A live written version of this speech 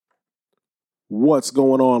What's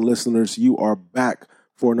going on, listeners? You are back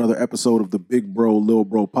for another episode of the Big Bro, Lil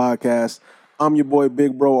Bro podcast. I'm your boy,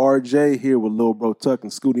 Big Bro RJ, here with Lil Bro Tuck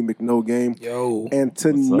and Scooty McNoGame. Yo. And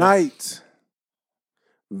tonight,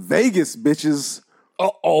 Vegas, bitches.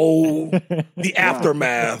 The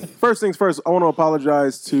aftermath. First things first, I want to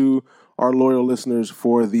apologize to our loyal listeners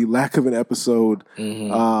for the lack of an episode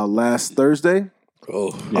last Thursday.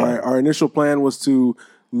 Our initial plan was to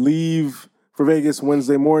leave for Vegas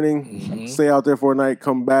Wednesday morning, stay out there for a night,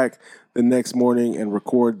 come back the next morning and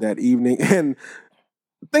record that evening. And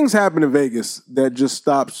things happen in Vegas that just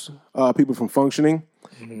stops people from functioning.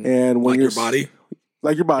 And when your body.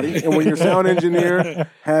 Like your body. And when your sound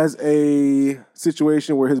engineer has a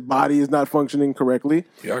situation where his body is not functioning correctly,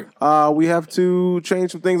 we have to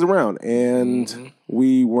change some things around. And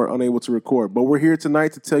we were unable to record. But we're here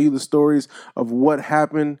tonight to tell you the stories of what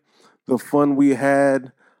happened, the fun we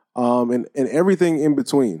had, and everything in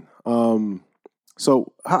between.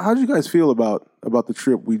 So how did you guys feel about the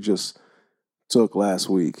trip we just took last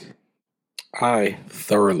week? I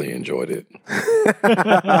thoroughly enjoyed it.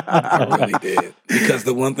 I really did. Because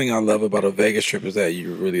the one thing I love about a Vegas trip is that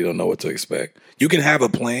you really don't know what to expect. You can have a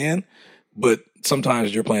plan, but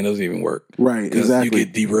sometimes your plan doesn't even work. Right, exactly. You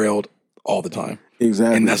get derailed all the time.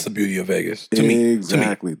 Exactly. And that's the beauty of Vegas. To me.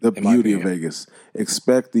 Exactly. The beauty of Vegas.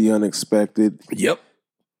 Expect the unexpected. Yep.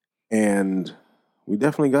 And we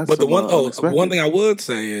definitely got but some one thing I would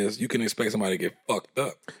say is you can expect somebody to get fucked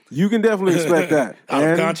up. You can definitely expect that. Out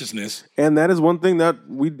of consciousness. And that is one thing that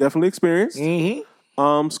we definitely experienced.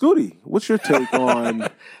 Scooty, what's your take on...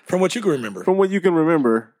 From what you can remember. From what you can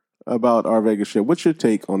remember about our Vegas trip, what's your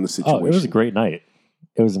take on the situation? Oh, it was a great night.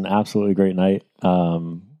 It was an absolutely great night.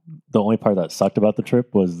 The only part that sucked about the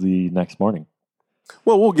trip was the next morning.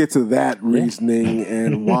 Well, we'll get to that reasoning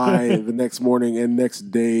and why the next morning and next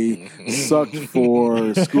day sucked for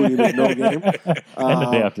Scooty McNoGame. And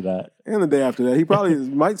the day after that. And the day after that. He probably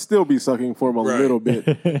might still be sucking for him a little bit.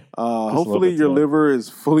 Hopefully your liver is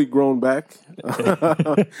fully grown back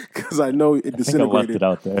because I know it disintegrated.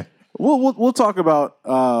 I left it out there. We'll talk about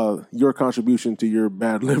your contribution to your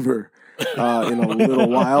bad liver in a little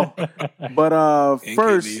while. But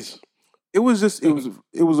first... Kidneys. It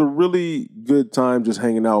was a really good time just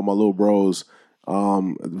hanging out with my little bros.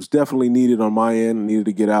 It was definitely needed on my end. Needed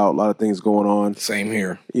to get out. A lot of things going on. Same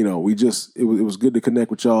here. You know, it was good to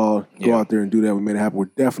connect with y'all. Go out there and do that. We made it happen. We're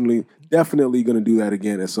definitely going to do that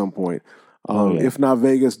again at some point. If not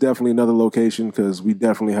Vegas, definitely another location because we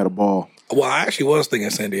definitely had a ball. Well, I actually was thinking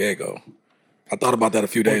San Diego. I thought about that a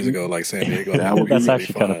few days ago, like San Diego. That's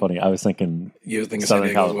actually kind of funny. I was thinking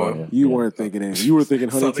Southern California. You weren't thinking anything. You were thinking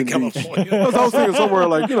Huntington Beach. California. I was thinking somewhere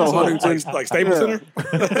like, Huntington. Like Staples Center?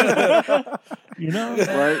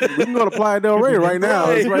 Right? We can go to Playa del Rey right now.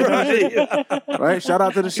 Right? Shout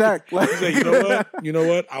out to the Shack. You know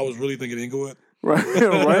what? I was really thinking Inglewood. Right?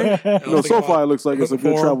 SoFi looks like it's a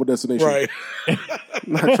good travel destination. Right.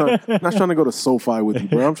 Not trying to go to SoFi with you,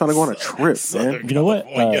 bro. I'm trying to go on a trip, man. You know what?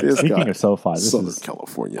 Speaking of SoFi, this Southern is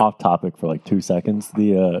California. Off topic for like 2 seconds.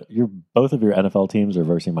 Both of your NFL teams are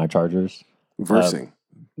versing my Chargers. Versing.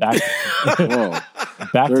 Back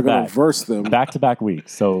to back. Verse them back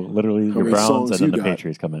weeks. So literally your Browns and then the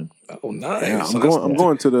Patriots come in. Oh, nice. Yeah, I'm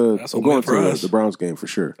going to the Browns game for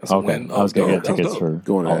sure. Okay. I was going to get tickets for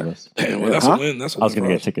all of us. That's a win. I was going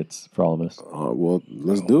to get tickets for all of us. Well,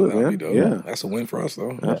 let's do it, man. Yeah. That's a win for us,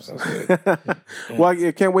 though. That's good. Well,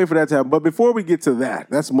 I can't wait for that to happen. But before we get to that,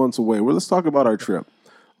 that's months away. Well, let's talk about our trip.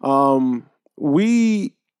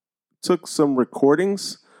 We took some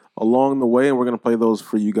recordings along the way, and we're going to play those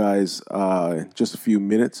for you guys in just a few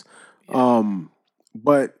minutes.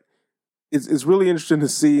 But it's really interesting to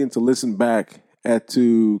see and to listen back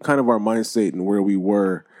to kind of our mind state and where we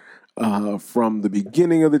were from the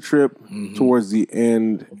beginning of the trip towards the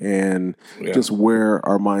end and just where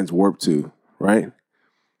our minds warped to, right?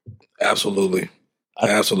 Absolutely.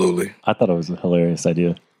 I thought it was a hilarious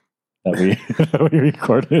idea that we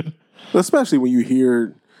recorded. Especially when you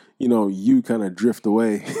hear... you kind of drift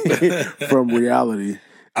away from reality.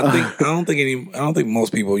 I don't think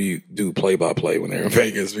most people you do play by play when they're in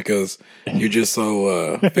Vegas because you're just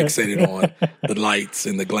so fixated on the lights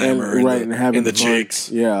and the glamour and the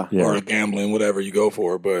chicks, or the gambling, whatever you go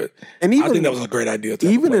for. But I think that was a great idea.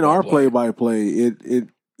 Even in our play by play, it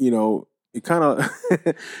kind of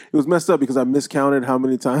it was messed up because I miscounted how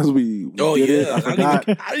many times we did it. I forgot.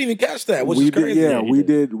 I didn't even catch that. Which is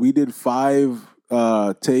crazy. We did 5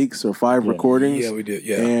 takes or 5 recordings. Yeah, we did.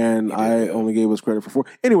 Yeah, and I only gave us credit for 4.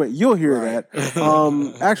 Anyway, you'll hear that.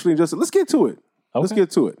 Actually, just let's get to it. Okay. Let's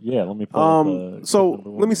get to it. Yeah, let me pull up so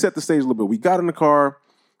let me set the stage a little bit. We got in the car.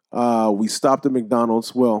 We stopped at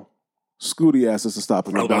McDonald's. Well, Scooty asked us to stop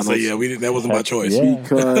at McDonald's. I was about to say, that wasn't by choice.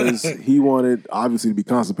 Because he wanted, obviously, to be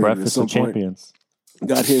constipated Breakfast at some point. Champions.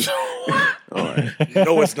 Got his. All right.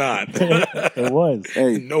 No, it's not. It was.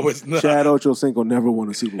 Hey, no, it's not. Chad Ochocinco never won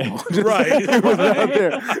a Super Bowl. Right. He was not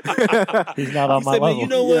there. He's not on my level. You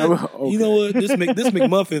know what? Yeah, okay. You know what? This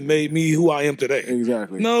McMuffin made me who I am today.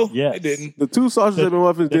 Exactly. No, it didn't. The 2 sausage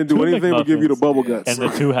McMuffins didn't do anything but give you the bubble guts. And the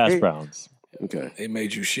 2 hash browns. Okay. It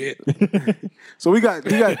made you shit. So we got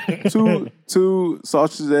two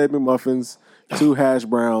sausage egg McMuffins, 2 hash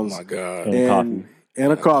browns. Oh my God. And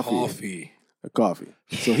a coffee. A coffee.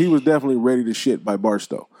 So he was definitely ready to shit by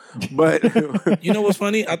Barstow. But you know what's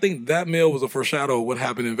funny? I think that meal was a foreshadow of what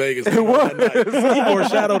happened in Vegas. It was. He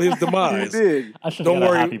foreshadowed his demise. He did. Don't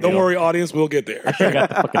worry, audience, we'll get there. I should have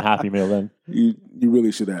got the fucking Happy Meal then. You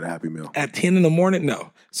really should have had a Happy Meal at 10 in the morning.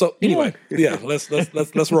 No. So anyway, yeah, let's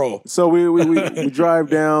roll. So we drive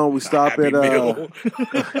down. We stop at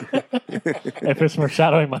If it's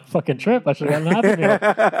foreshadowing my fucking trip, I should have gotten a Happy Meal.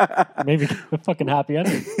 Maybe a fucking happy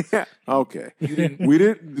ending. Okay. We didn't.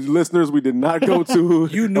 Listeners, we did not go to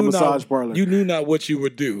a massage parlor. You knew not what you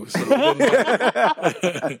would do. So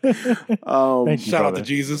shout out to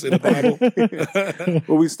Jesus in the Bible.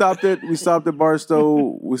 Well, we stopped at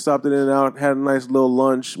Barstow. We stopped at In-N-Out, had a nice little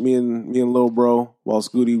lunch. Me and Lil Bro, while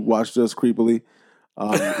Scooty watched us creepily.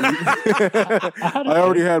 I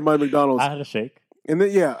already had my McDonald's. I had a shake. And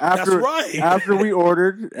then after we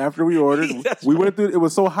ordered, we went through. It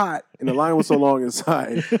was so hot and the line was so long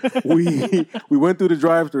inside. We went through the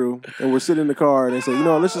drive-through and we're sitting in the car and they said,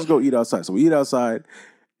 let's just go eat outside. So we eat outside,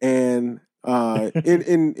 and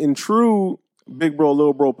in true Big Bro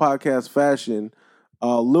Lil Bro podcast fashion,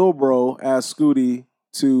 Lil Bro asked Scooty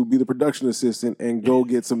to be the production assistant and go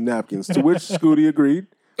get some napkins. To which Scooty agreed.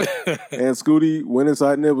 And Scooty went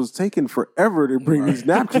inside, and it was taking forever to bring these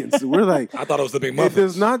napkins. We're like, I thought it was the big muffins. It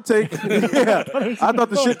does not take. Yeah, I thought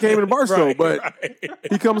the shit came in Barstow, but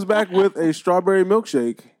he comes back with a strawberry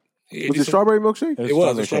milkshake. Was it strawberry milkshake? It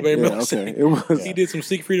was a strawberry milkshake. Okay. It was. He did some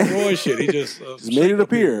Siegfried and Roy shit. He just made it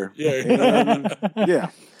appear. Yeah, yeah.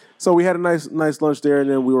 So we had a nice lunch there, and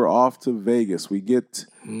then we were off to Vegas. We get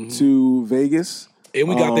to Vegas, and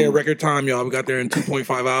we got there in record time, y'all. We got there in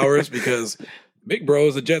 2.5 hours because Big Bro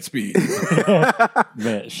is a jet speed.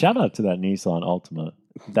 Man, shout out to that Nissan Altima.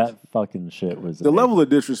 That fucking shit was the level of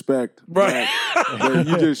disrespect that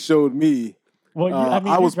you just showed me. Well,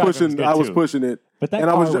 I was pushing it, but that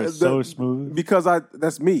car was so smooth because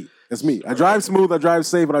that's me. That's me. I drive smooth, I drive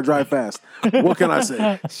safe, and I drive fast. What can I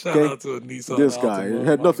say? Shout out to a Nissan. This guy. It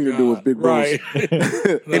had nothing to do with Big Bro. Right.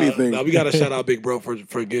 Anything. No, we got to shout out Big Bro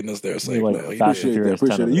for getting us there safe. Appreciate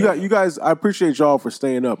it. You guys, I appreciate y'all for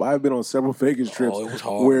staying up. I've been on several Vegas trips where it was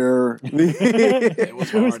hard.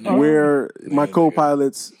 Where my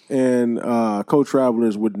co-pilots and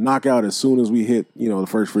co-travelers would knock out as soon as we hit, the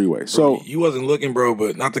first freeway. So you wasn't looking, bro,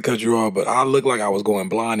 but not to cut you off, but I looked like I was going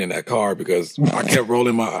blind in that car because I kept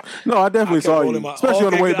rolling my. No, I definitely saw you, especially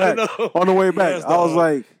on the way back. On the way back, I was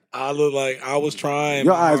like, I looked like I was trying.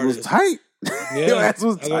 Your eyes was tight. Yeah, your ass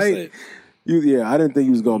was tight. I didn't think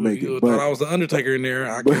you was gonna make it. But I was the Undertaker in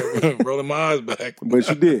there. I kept rolling my eyes back. But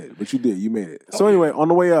you did. You made it. So anyway, on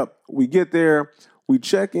the way up, we get there. We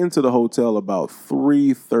check into the hotel about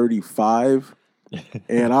 3:35.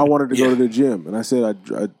 And I wanted to go to the gym. And I said,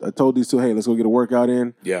 I told these two, hey, let's go get a workout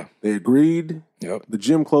in. Yeah. They agreed. Yep. The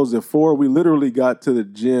gym closed at 4. We literally got to the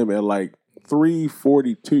gym at like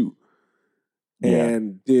 3:42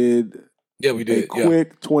 and did a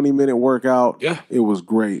quick 20-minute workout. Yeah. It was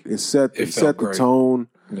great. It set the tone.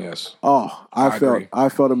 Yes. Oh, I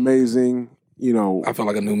felt amazing. I felt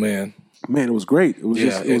like a new man. Man, it was great. It was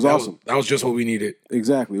it was awesome. That was just what we needed.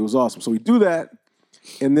 Exactly. It was awesome. So we do that.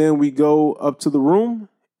 And then we go up to the room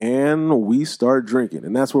and we start drinking.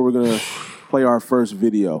 And that's where we're going to play our first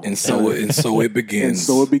video. And so it begins. And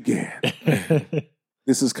so it began.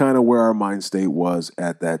 This is kind of where our mind state was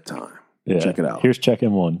at that time. Yeah. Check it out. Here's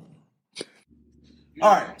check-in 1.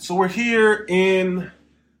 All right. So we're here in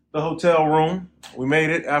the hotel room. We made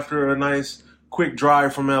it after a nice quick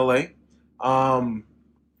drive from LA.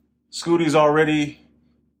 Scooty's already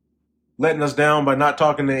letting us down by not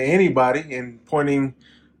talking to anybody and pointing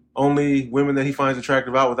only women that he finds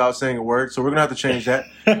attractive out without saying a word. So we're going to have to change that.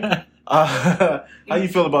 How you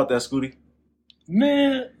feel about that, Scooty?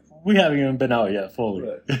 Man, we haven't even been out yet fully.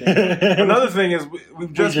 Another thing is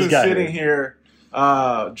we've just been sitting here,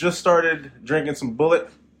 just started drinking some Bullet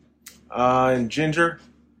and ginger.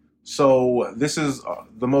 So this is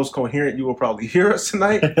the most coherent you will probably hear us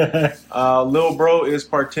tonight. Lil Bro is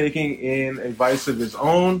partaking in a vice of his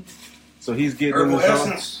own. So he's getting in his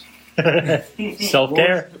own.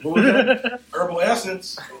 Self-care. What was that? Herbal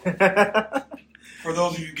essence. For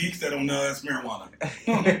those of you geeks that don't know, that's marijuana.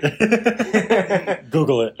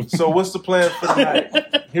 Google it. So what's the plan for tonight?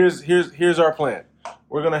 Here's our plan.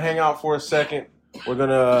 We're gonna hang out for a second. We're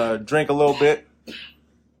gonna drink a little bit,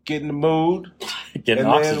 get in the mood, and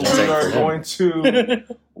then we are going to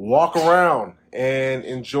walk around and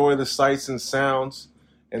enjoy the sights and sounds.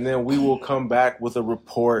 And then we will come back with a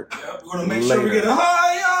report. Yeah, we're gonna make sure we get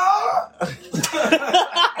higher.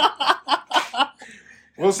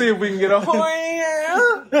 We'll see if we can get a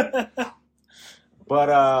higher.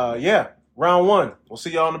 But yeah, round one. We'll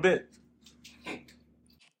see y'all in a bit.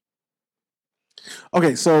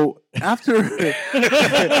 Okay, so after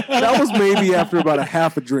that was maybe after about a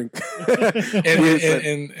half a drink, and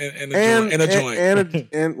a joint,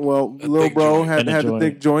 and Lil Bro had a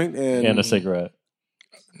thick joint and a cigarette.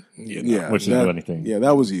 Yeah, which didn't do anything. Yeah,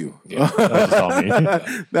 that was you. Yeah, that was all me.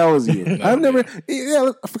 That was you. I've never.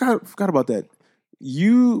 Yeah, I forgot about that.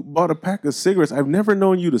 You bought a pack of cigarettes. I've never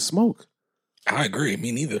known you to smoke. I agree.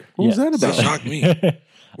 Me neither. What was that about? That shocked me.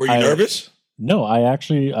 Were you nervous? No,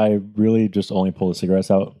 I really just only pull the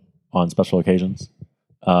cigarettes out on special occasions.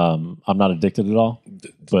 I'm not addicted at all.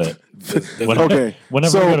 But whenever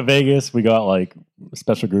we go to Vegas, we go out like a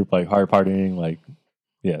special group, like hard partying, like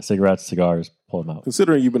cigarettes, cigars, pull them out.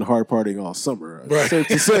 Considering you've been hard partying all summer, right? Safe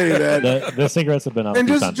to say that the cigarettes have been out. And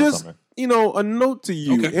times this summer. A note to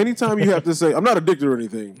you: anytime you have to say, "I'm not addicted" or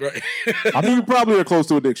anything, right? You probably are close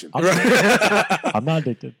to addiction. I'm not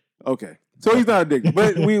addicted. Okay, so he's not addicted,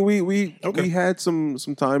 but we had some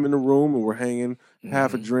time in the room and we're hanging,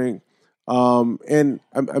 half a drink, and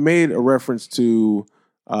I made a reference to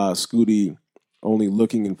Scooty only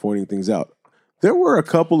looking and pointing things out. There were a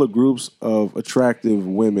couple of groups of attractive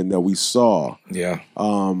women that we saw. Yeah.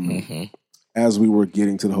 As we were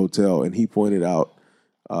getting to the hotel, and he pointed out,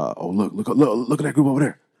 look at that group over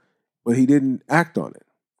there. But he didn't act on it.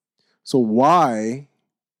 So why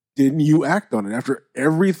didn't you act on it? After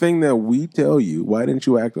everything that we tell you, why didn't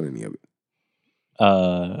you act on any of it?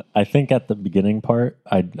 I think at the beginning part,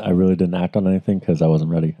 I really didn't act on anything because I wasn't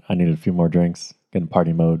ready. I needed a few more drinks, get in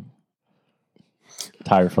party mode.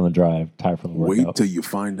 Tired from the drive, tired from the workout. Wait till you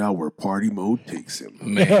find out where party mode takes him.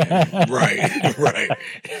 Man, right.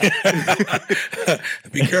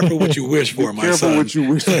 Be careful what you wish for, my son. Be careful what you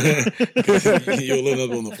wish for. You'll end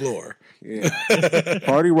up on the floor. Yeah.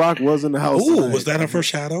 Party Rock was in the house. Ooh, was that a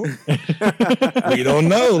foreshadow? We don't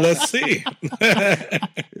know. Let's see.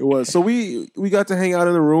 It was. So we got to hang out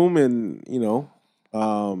in the room and,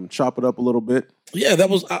 chop it up a little bit. Yeah, that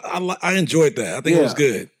was, I enjoyed that. I think it was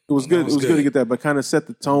good. It was good. It was good to get that, but kind of set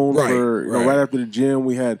the tone for right after the gym.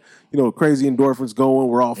 We had crazy endorphins going.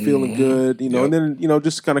 We're all feeling good, and then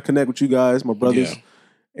just kind of connect with you guys, my brothers,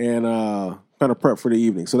 and kind of prep for the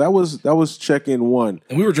evening. So that was check-in one.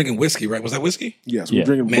 And we were drinking whiskey, right? Was that whiskey? Yes, we were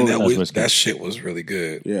drinking. Man, that shit was really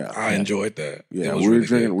good. Yeah, I enjoyed that. Yeah, we were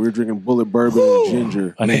drinking Bullet Bourbon and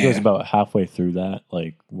ginger. I think it was about halfway through that,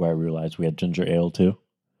 like where I realized we had ginger ale too.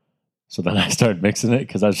 So then I started mixing it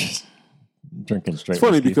because I was just drinking straight. It's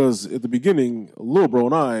funny whiskey. because at the beginning, Lil Bro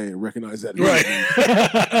and I recognized that. Right.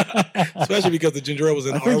 Especially because the ginger ale was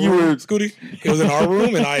in our room, Scooty. It was in our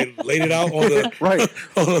room, and I laid it out on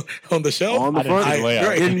the on the shelf. On the front,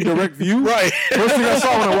 in direct view. Right. First thing I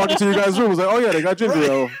saw when I walked into your guys' room was like, oh yeah, they got ginger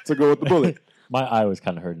ale to go with the Bullet. My eye was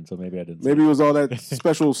kind of hurting, so maybe I didn't. Maybe it was all that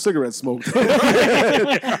special cigarette smoke.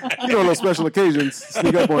 Those special occasions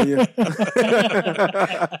sneak up on you.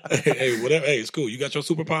 Hey, whatever. Hey, it's cool. You got your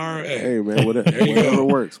superpower. Hey man, whatever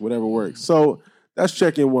works. Whatever works. So that's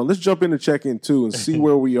check-in one. Let's jump into check-in two and see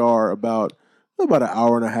where we are about an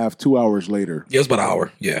hour and a half, 2 hours later. Yeah, it's about an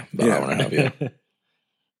hour. Yeah, about an hour and a half. Yeah.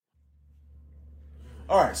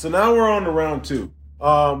 All right, so now we're on to round two.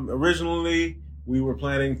 Originally, we were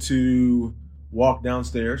planning to walk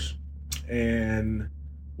downstairs and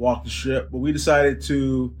walk the strip, but we decided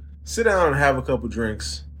to sit down and have a couple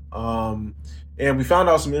drinks. And we found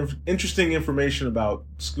out some interesting information about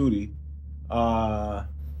Scooty.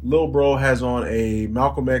 Lil Bro has on a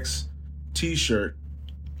Malcolm X t-shirt.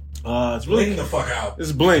 It's really bling the fuck out.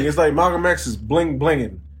 It's bling. It's like Malcolm X is bling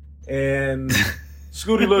blinging. And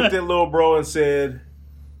Scooty looked at Lil Bro and said,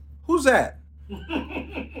 "Who's that?"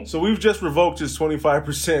 So we've just revoked his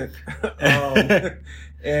 25%.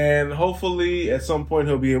 And hopefully at some point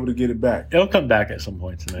he'll be able to get it back. It'll come back at some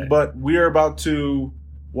point tonight. But we are about to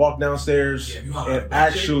walk downstairs and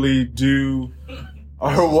actually do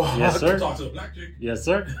our walk. Yes, sir. Talk to the black chick. Yes,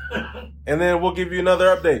 sir. And then we'll give you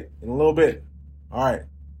another update in a little bit. All right.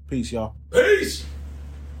 Peace, y'all. Peace.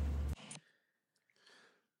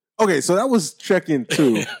 Okay, so that was check-in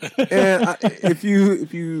 2, and if you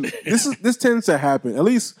this tends to happen at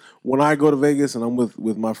least when I go to Vegas and I'm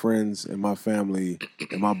with my friends and my family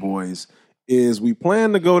and my boys. Is we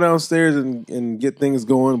plan to go downstairs and get things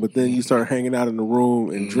going, but then you start hanging out in the room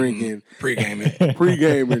and drinking, pre-gaming,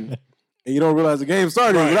 and you don't realize the game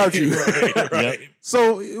started without you. Right.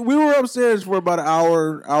 So we were upstairs for about an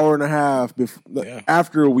hour and a half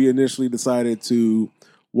after we initially decided to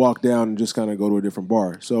walk down and just kind of go to a different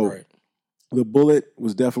bar. So the bullet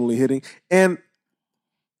was definitely hitting. And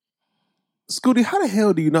Scooty, how the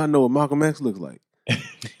hell do you not know what Malcolm X looks like?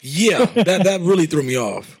 Yeah, that really threw me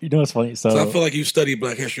off. You know what's funny? So I feel like you studied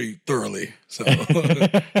Black history thoroughly. So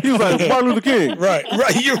he was like Martin Luther King. Right.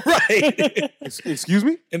 You're right. Excuse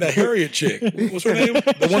me? And that Harriet chick. What's her name?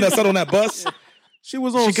 The one that sat on that bus? She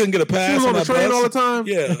couldn't get a pass. She was on the train bus all the time.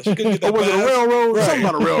 Yeah, she couldn't get that Or was pass. it a railroad? Right. Something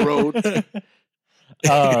about a railroad.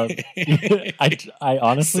 I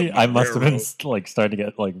honestly, I must have been like starting to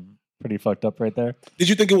get like pretty fucked up right there. Did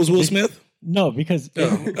you think it was Will Smith? No, because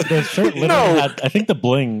the shirt literally had, I think the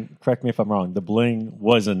bling, correct me if I'm wrong, the bling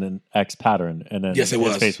was in an X pattern. And then yes, it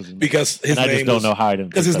was. Face was because his name I just don't know how I didn't.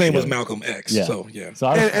 Because his name was Malcolm X. Yeah. So, yeah. So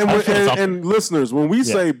and listeners, when we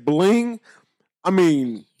say bling, I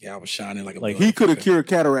mean... Yeah, I was shining like a he could have cured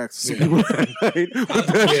cataracts with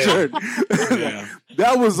that shirt. Yeah.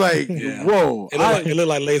 That was like, whoa. It looked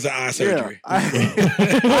like laser eye surgery. I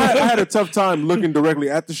had a tough time looking directly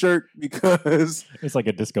at the shirt because... It's like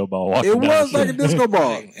a disco ball. It was like a disco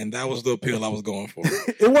ball. And that was the appeal I was going for.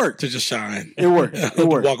 It worked. To just shine. It worked.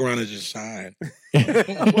 Walk around and just shine.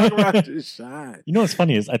 Walk around and just shine. You know what's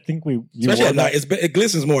funny is I think especially at night. It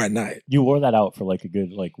glistens more at night. You wore that out for like a good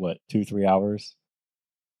 2-3 hours.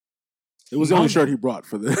 It was the only shirt he brought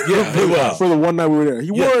for the for the one night we were there.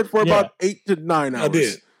 He wore it for about 8 to 9 hours. I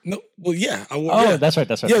did. No, well, yeah. I wore, that's right.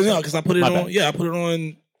 Yeah, no, because I put it on. Yeah, I put it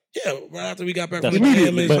on. Yeah, right after we got back from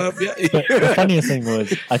Miami and stuff. Yeah. But the funniest thing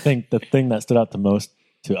was, I think the thing that stood out the most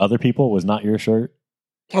to other people was not your shirt.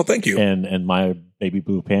 Oh, thank you. And my baby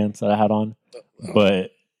blue pants that I had on,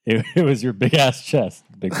 but it was your big ass chest,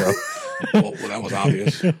 big bro. Well, that was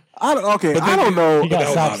obvious. I don't know. He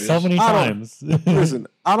got sacked so many times. Listen,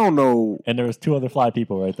 I don't know. And there was 2 other fly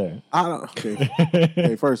people right there.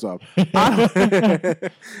 Okay, first off, what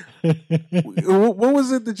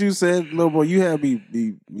was it that you said, little boy? You had me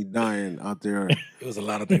dying out there. It was a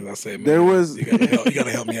lot of things I said. Man. There was. You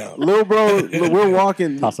gotta help me out, little bro. We're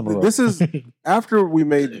walking. This is after we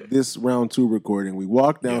made this round 2 recording. We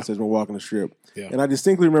walked downstairs. We're walking the strip, and I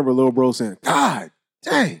distinctly remember little bro saying, "God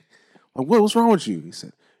dang, like, what's wrong with you?" He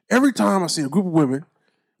said, "Every time I see a group of women,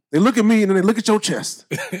 they look at me and then they look at your chest."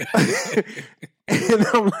 And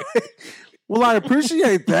I'm like, well, I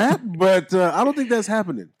appreciate that, but I don't think that's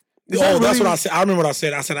happening. That's what I said. I remember what I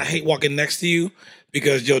said. I said, I hate walking next to you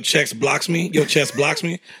because your chest blocks me.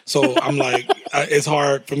 So I'm like, it's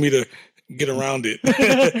hard for me to get around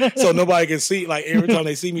it. So nobody can see. Like every time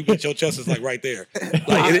they see me, but your chest is like right there.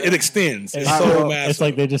 Like it extends. It's so massive. It's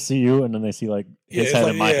like they just see you and then they see like his head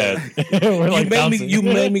and my head. You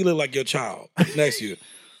made me look like your child next to you.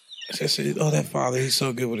 I said, "Oh, that father, he's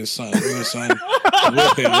so good with his son. Bring his son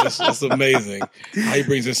with him. That's amazing. How he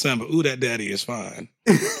brings his son, but ooh, that daddy is fine."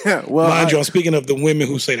 Well, mind you, I'm speaking of the women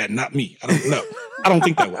who say that, not me. I don't know. I don't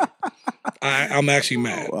think that way. I'm actually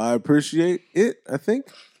mad. Well, I appreciate it. I think.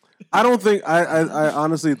 I don't think. I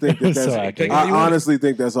honestly think that that's. I honestly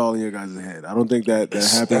think that's all in your guys' head. I don't think that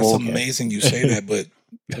happened. That's amazing. You say that, but.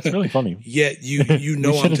 It's really funny. Yet you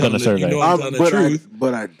know I'm telling the truth.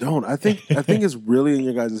 But I don't. I think it's really in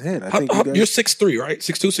your guys' head. I think you're 6'3", right?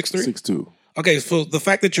 6'2", 6'3"? 6'2". Okay, so the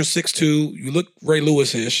fact that you're 6'2", you look Ray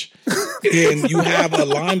Lewis-ish, and you have a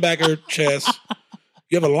linebacker chest.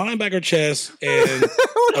 You have a linebacker chest and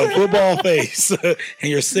a football face, and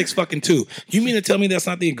you're 6'2". You mean to tell me that's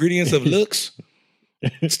not the ingredients of looks?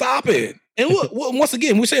 Stop it. And look, once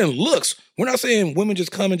again, we're saying looks. We're not saying women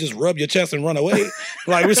just come and just rub your chest and run away.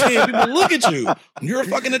 Like, we're saying people look at you. You're a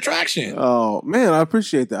fucking attraction. Oh, man, I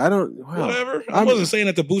apprate that. Whatever. I wasn't saying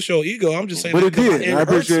that to boost your ego. I'm just saying but it did. I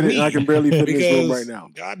appreciate it. I can barely fit in this room right now.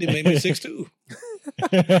 God didn't make me 6'2".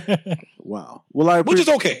 Wow. Well, which is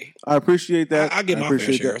okay. I appreciate that. I get my fair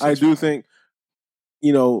share. I do think,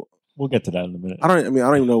 we'll get to that in a minute. I don't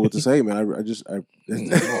even know what to say, man.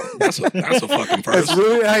 That's a fucking first. It's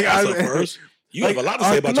really, that's a first. You have a lot to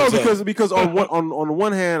say about yourself. No, because on the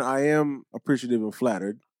one hand, I am appreciative and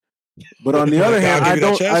flattered, but on the other hand,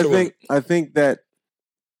 I think that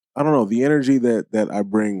I don't know the energy that I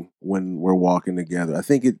bring when we're walking together. I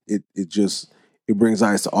think it it brings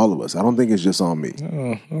eyes to all of us. I don't think it's just on me.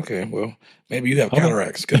 Oh, okay. Well, maybe you have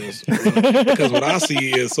cataracts because what I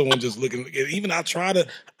see is someone just looking. Even I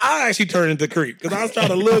actually turn into creep because I was trying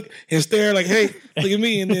to look and stare like, hey, look at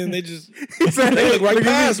me, and then they look right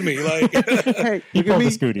past me. Like, hey, look at me.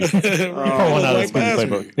 Scooty. One out of the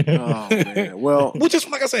Scooty playbook. Oh man. Well, which is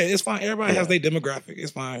like I said, it's fine. Everybody has their demographic.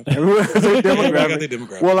 It's fine. Everyone has their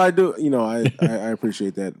demographic. Well, I do. I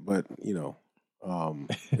appreciate that, but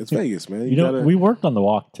it's Vegas, man. We worked on the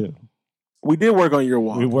walk too. We did work on your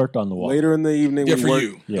walk. We worked on the walk later in the evening. Yeah,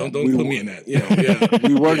 you. Yeah. Don't put me in that. Yeah.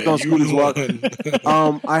 We worked on Scooty's walk.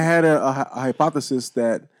 I had a hypothesis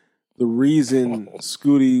that the reason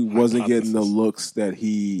Scooty wasn't getting the looks that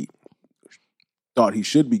he thought he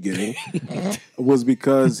should be getting was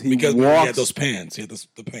because he had those pants. He had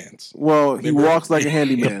the pants. Well, he walks like a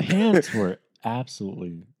handyman. The pants were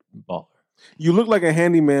absolutely baller. You look like a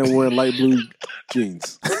handyman wearing light blue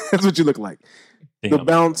jeans. That's what you look like. Damn. The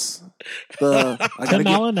bounce. I gotta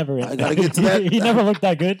get to that. He never looked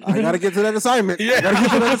that good. I gotta get to that assignment. Yeah. I gotta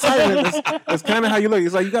get to that assignment. That's kind of how you look.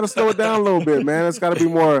 It's like you gotta slow it down a little bit, man. It's gotta be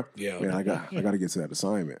more. Yeah. Man, I gotta get to that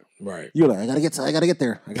assignment. Right. You're like, I gotta get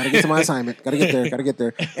there. I gotta get to my assignment. Gotta get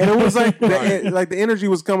there. And it was like the energy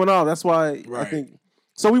was coming off. That's why I think.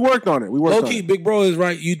 So we worked on it. Low key, Big Bro is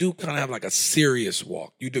right. You do kind of have like a serious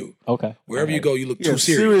walk. You do. Okay. Wherever you go, you look too serious.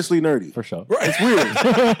 Seriously nerdy. For sure. Right. It's weird.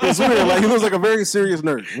 It's weird. Like he looks like a very serious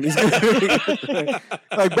nerd.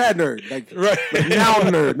 Like bad nerd. Like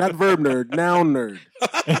noun nerd, not verb nerd. Noun nerd.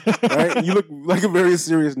 Right? You look like a very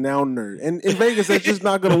serious noun nerd. And in Vegas, that's just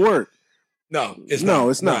not going to work. No, it's not.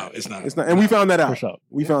 It's not. And we found that out. Sure.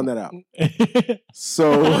 We found that out.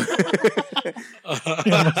 So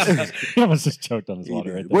he almost just choked on his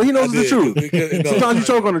water right there. Well, he knows the truth. Sometimes you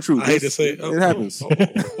choke on the truth. I hate to say it. It happens.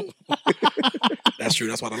 That's true.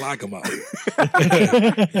 That's why the lie come out.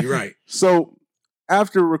 You're right. So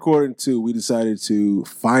after recording 2, we decided to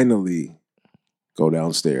finally go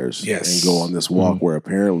downstairs and go on this walk where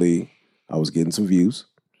apparently I was getting some views.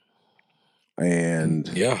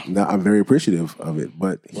 And now I'm very appreciative of it.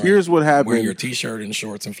 But here's what happened. Wear your t-shirt and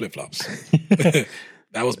shorts and flip-flops.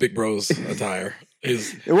 That was Big Bro's attire.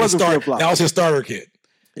 It wasn't flip-flops. That was his starter kit.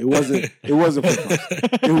 It wasn't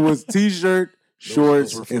flip-flops. It was t-shirt,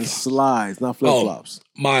 shorts, and slides, not flip-flops.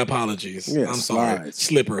 Oh, my apologies. Yeah, I'm sorry.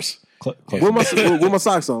 Slippers. With my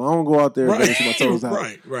socks on. I don't go out there and with my toes out.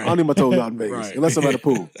 Right. I don't need my toes out in Vegas unless I'm at a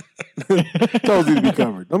pool. Toes need to be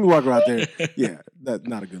covered. Let me walk out there. Yeah, that's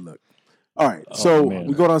not a good look. All right, so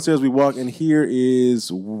we go downstairs, we walk, and here is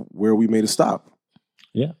where we made a stop.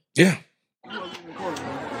 Yeah.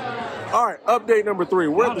 All right, update number 3.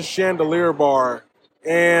 We're at the Chandelier Bar,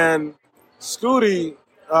 and Scooty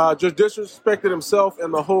just disrespected himself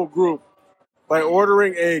and the whole group by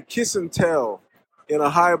ordering a kiss and tell in a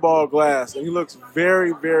highball glass, and he looks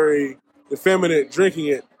very, very effeminate drinking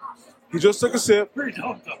it. He just took a sip. Pretty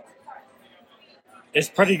dope, though. It's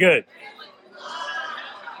pretty good.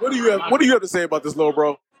 What do you have to say about this, little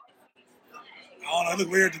bro? I don't know. It look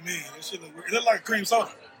weird to me. It should look weird. It look like cream soda.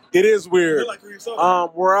 It is weird. It look like cream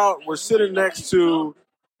soda. We're out. We're sitting next to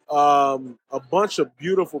a bunch of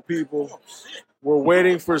beautiful people. We're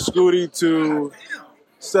waiting for Scooty to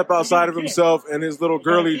step outside of himself and his little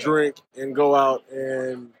girly drink and go out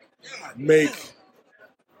and make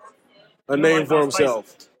a name for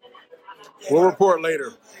himself. We'll report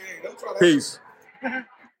later. Peace.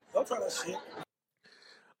 Don't try that shit.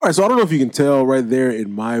 All right, so I don't know if you can tell right there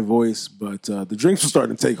in my voice, but the drinks were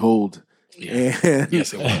starting to take hold. Yeah. And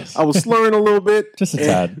yes, it was. I was slurring a little bit. Just a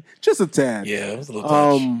tad. Just a tad. Yeah, it was a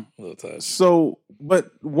little touch. So, but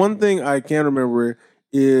one thing I can remember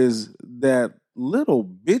is that little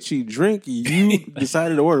bitchy drink you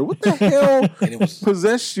decided to order. What the hell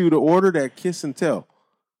possessed you to order that kiss and tell?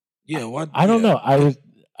 Yeah, what? I don't know.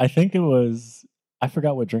 I think it was... I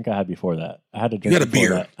forgot what drink I had before that. I had a drink. You had a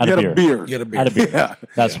beer. I had a beer. You had a beer. I had a beer. Yeah.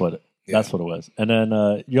 That's what it was. And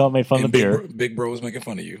then you all made fun of the beer. Big Bro was making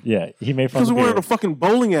fun of you. Yeah, he made fun of the beer. Because we wanted a fucking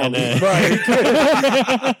bowling alley. Right.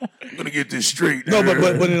 I'm going to get this straight. No, but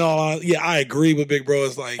in all honesty, I agree with Big Bro.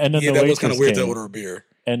 It's like, that was kind of weird to order a beer.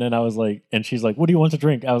 And then I was like, and she's like, what do you want to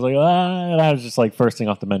drink? I was like, and I was just like first thing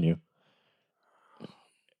off the menu.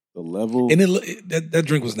 The level. And that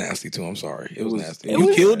drink was nasty too. I'm sorry. It was nasty.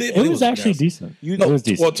 You killed it. It was actually decent. It was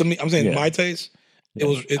decent. Well, to me, I'm saying my taste. It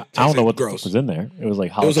was. I don't know what gross was in there. It was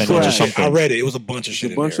like jalapeno. It was a bunch of shit. I read it. It was a bunch of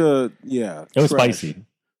shit. It was spicy.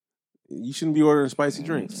 You shouldn't be ordering spicy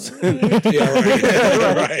drinks.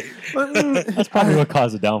 Right. That's probably what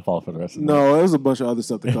caused the downfall for the rest of the No, there was a bunch of other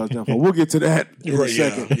stuff that caused downfall. We'll get to that in a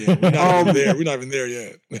second. Yeah. We're not even there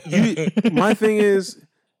yet. My thing is,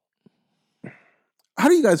 How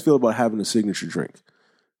do you guys feel about having a signature drink?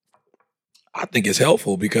 I think it's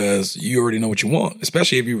helpful because you already know what you want,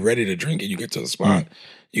 especially if you're ready to drink and you get to the spot.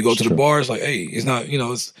 You go to the bar, it's like, hey, it's not,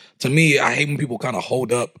 it's, to me, I hate when people kind of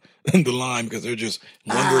hold up the line because they're just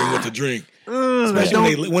wondering what to drink.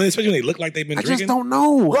 Especially when they look like they've been drinking. I just don't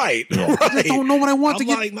know. Right. Yeah. I just don't know what I want to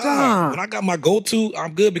get done. When I got my go-to,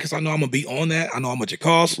 I'm good because I know I'm going to be on that. I know how much it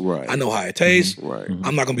costs. Right. I know how it tastes. Right.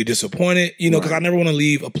 I'm not going to be disappointed, because I never want to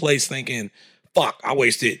leave a place thinking, fuck, I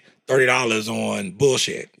wasted $30 on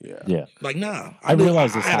bullshit. Yeah. Like, nah. I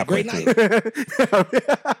realized this I had a great halfway night.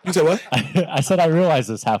 You said what? I said I realized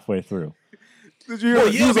this halfway through. Did you hear?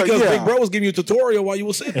 Well, yeah, because Big Bro was giving you a tutorial while you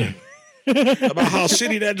were sitting about how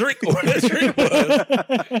shitty that drink was.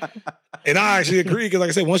 And I actually agree because, like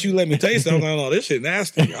I said, once you let me taste it, I was like, "Oh, this shit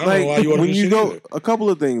nasty." I don't know why you ordered this shit either. A couple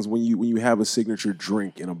of things when you have a signature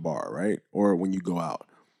drink in a bar, right, or when you go out.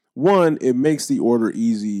 One, it makes the order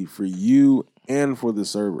easy for you and for the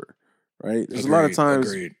server, right? There's a lot of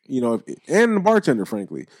times, and the bartender,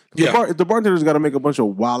 frankly. If the bartender's got to make a bunch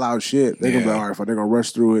of wild out shit, they're gonna be all right. They're gonna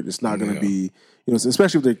rush through it. It's not gonna be,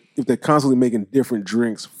 especially if they're constantly making different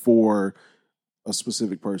drinks for a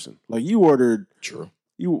specific person. Like you ordered. True.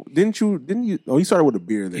 You started with a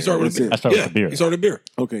beer there. He started with a beer. I started with a beer. He started a beer.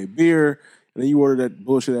 Okay, beer. And then you ordered that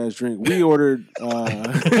bullshit ass drink. We ordered.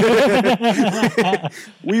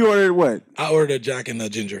 We ordered what? I ordered a Jack and a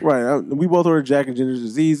Ginger. Right. We both ordered Jack and Ginger.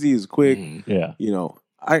 It's easy. It's quick. Yeah.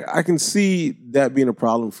 I can see that being a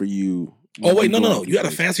problem for you. Oh wait, no. You had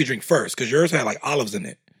a fancy drink first because yours had like olives in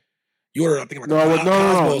it. You ordered, I think, no.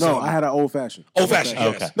 I had an old fashioned. Old fashioned.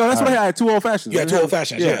 Yes. Okay. No, that's what I had. I had 2 old fashions. You had 2 old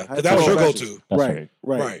fashions. Yeah. That was your go-to. Right.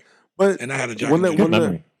 But and I had a Jack and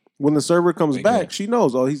Ginger. When the server comes back, she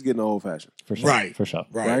knows, he's getting an old fashioned. For sure. Right. For sure.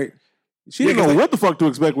 Right. She didn't know what the fuck to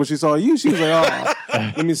expect when she saw you. She was like,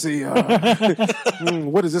 let me see.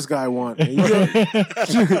 What does this guy want?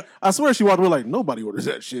 I swear she walked away like, nobody orders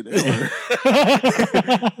that shit ever.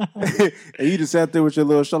 And you just sat there with your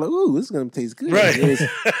little shot like, ooh, this is going to taste good. Right.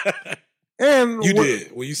 And you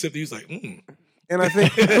did. When you sipped it, you was like, And I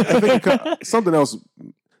think something else.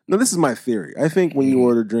 Now, this is my theory. I think when you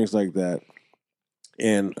order drinks like that,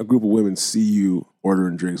 and a group of women see you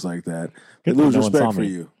ordering drinks like that, they lose respect for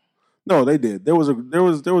you. No, they did. There was a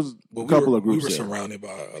couple of groups. We were surrounded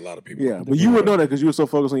by a lot of people. Yeah, but you would know that because you were so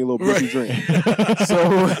focused on your little bitchy drink.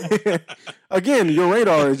 So again, your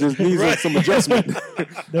radar is just needs some adjustment.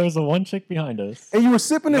 There was a one chick behind us, and you were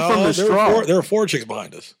sipping it from the straw. There were 4 chicks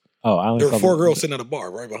behind us. Oh, there were 4 girls sitting at a bar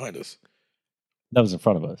right behind us. That was in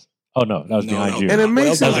front of us. Oh no, that was behind you. And it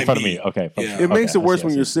makes that was in front of me. Okay, it makes it worse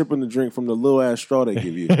when you're sipping the drink from the little ass straw they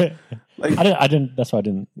give you. Like I didn't. That's why I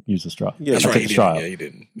didn't use the straw. Yeah, that's I right. took the straw. Yeah, you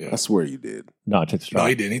didn't. Yeah. I swear you did. No, I took the straw. No,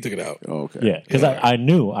 he didn't. He took it out. Oh, okay. Yeah, because I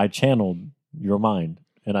knew I channeled your mind,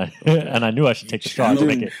 and I and I knew I should take the straw to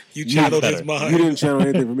make it. You channeled his mind. You didn't channel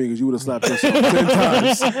anything for me because you would have slapped yourself 10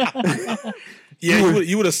 times. Yeah,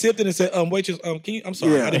 you would have sipped it and said, waitress, can you, I'm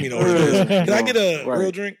sorry, I didn't mean to order this. Can I get a real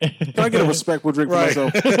drink? Can I get a respectful drink for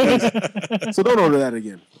myself? So don't order that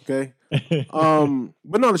again, okay?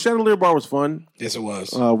 But no, the Chandelier Bar was fun. Yes, it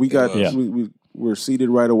was. We were seated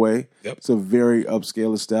right away. Yep. It's a very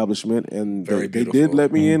upscale establishment, and they did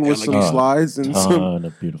let me in with some elegant. slides and some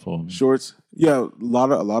of beautiful shorts. Yeah, a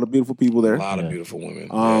lot of beautiful people there. A lot of beautiful women.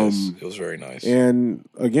 Yes, it was very nice. And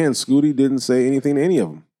again, Scooty didn't say anything to any of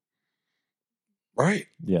them. Right.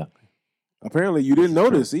 Yeah. Apparently, you didn't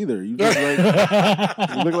notice either. You just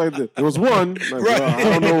you look like there was one. Like,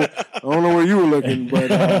 I don't know where you were looking,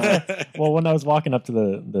 but well, when I was walking up to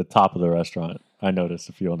the top of the restaurant, I noticed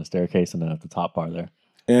a few on the staircase and then at the top bar there.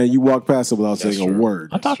 And you walked past them without saying a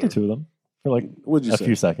word. I talked to 2 of them for like a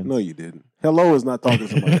few seconds. No, you didn't. Hello is not talking to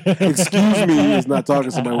somebody. Excuse me is not talking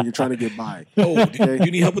to somebody when you're trying to get by. Oh, okay? Do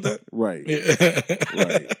you need help with that? Right.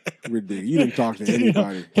 Right. Ridiculous. You didn't talk to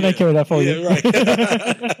anybody. Can I carry that for you? Right.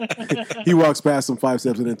 He walks past them 5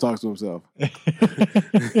 steps and then talks to himself.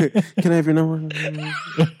 Can I have your number?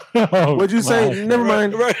 What'd you say? Never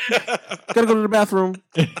mind. Right. Gotta go to the bathroom.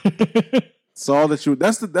 Saw that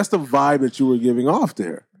that's the vibe that you were giving off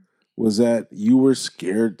there. Was that you were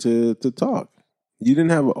scared to talk. You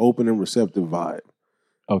didn't have an open and receptive vibe.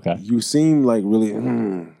 Okay. You seemed like really,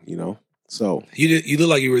 so. You look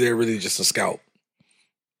like you were there really just to scout.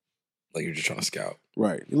 Like you were just trying to scout.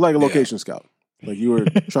 Right. You're like a location scout. Like you were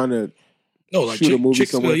trying to shoot a movie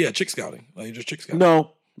somewhere. Chick scouting. Like you just chick scouting.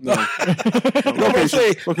 No. Because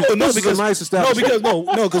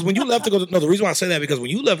when you left to go to, the reason why I say that because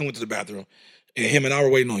when you left and went to the bathroom and him and I were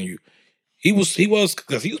waiting on you, he was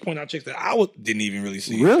because he was pointing out chicks that I didn't even really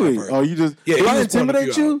see. Really? Oh, you just do I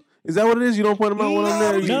intimidate you? Is that what it is? You don't point them out when I'm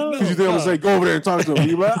there? Because you think I'm going to say, go over there and talk to him.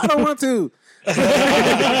 You're like, I don't want to.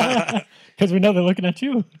 Because we know they're looking at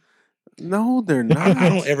you. No, they're not. I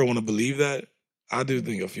don't ever want to believe that. I do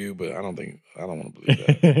think a few, but I don't want to believe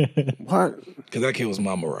that. What? Because that kills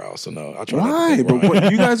my morale. So no, I try. Why? Not to think, but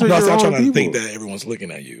what, you guys are no, your I try own not people. to think that everyone's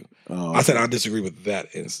looking at you. Oh, I said I disagree with that.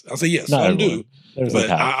 I say yes, some do. But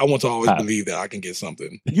I want to always believe that I can get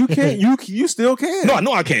something. You can't. You still can. No, I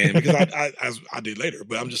know I can because I did later.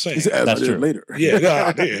 But I'm just saying that's true. Later. Yeah,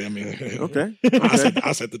 I did. I mean, okay.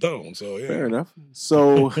 I set the tone. So yeah, fair enough.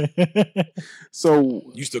 So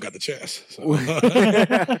you still got the chest. So.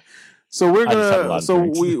 So we're gonna. So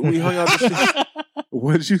we hung out.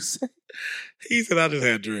 What did you say? He said I just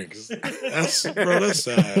had drinks. That's sad.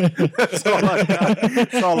 That's all I got.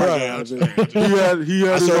 That's all I got. He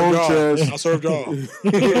had his own chest. I served y'all.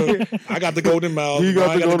 I got the golden mouth. He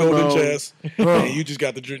got the golden chest. And you just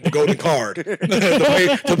got the golden card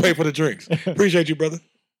to pay for the drinks. Appreciate you, brother.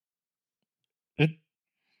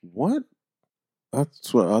 What?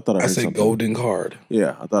 That's what I thought. I said something. Golden card.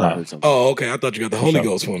 Yeah, I thought I heard something. Oh, okay. I thought you got the Holy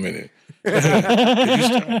Ghost for a minute.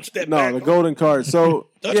 The golden card. So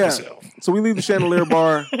so we leave the Chandelier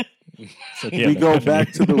Bar. We go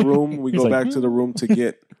back to the room. We go back to the room to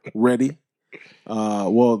get ready.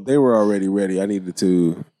 Well, they were already ready. I needed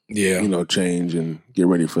to, change and get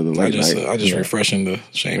ready for the late night. I just refreshing the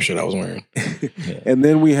same shit I was wearing. And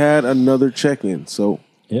then we had another check-in. So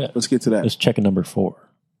let's get to that. It's check-in number 4.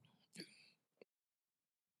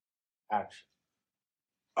 Action.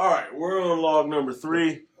 All right, we're on log number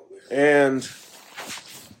 3, and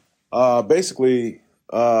basically,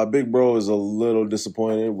 Big Bro is a little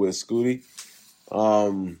disappointed with Scooty.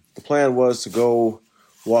 The plan was to go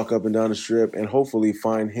walk up and down the strip and hopefully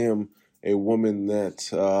find him a woman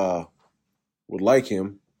that would like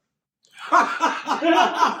him.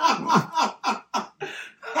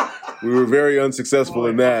 We were very unsuccessful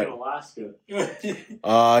in that.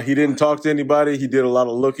 He didn't talk to anybody. He did a lot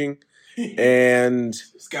of looking. And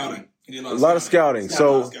scouting. A lot of scouting.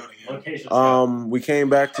 So we came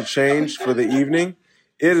back to change for the evening.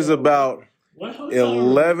 It is about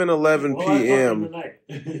 11 p.m.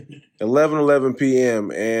 11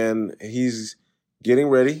 p.m. and he's getting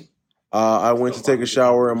ready. I went to take a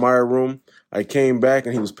shower in my room. I came back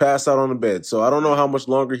and he was passed out on the bed. So I don't know how much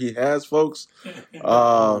longer he has, folks.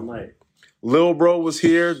 Lil Bro was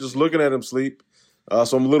here just looking at him sleep.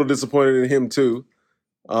 So I'm a little disappointed in him too.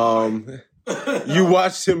 You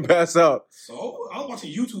watched him pass out. So I was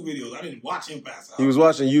watching YouTube videos. I didn't watch him pass out. He was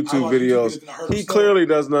watching YouTube videos. He clearly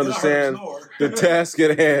doesn't understand the task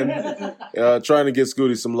at hand, trying to get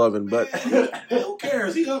Scooty some loving. But who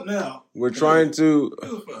cares? He's up now. We're trying to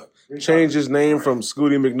change his name from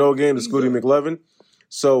Scooty McNoGame to Scooty McLevin.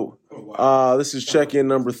 So this is check-in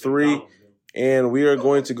number 3, and we are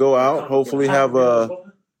going to go out. Hopefully have a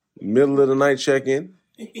middle of the night check-in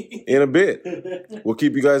in a bit. We'll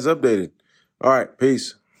keep you guys updated. All right,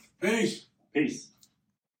 peace.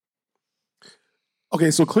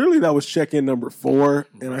 Okay, so clearly that was check-in number 4,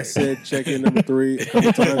 and I said check-in number 3 a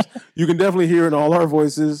couple times. You can definitely hear in all our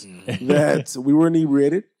voices that we were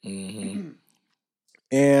inebriated. Mm-hmm.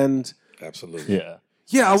 And absolutely.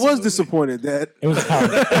 Yeah, I was disappointed that it was a power,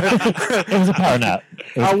 it was a power nap.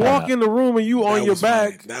 I walk in the room and you on your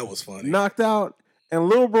back. That was funny. Knocked out. And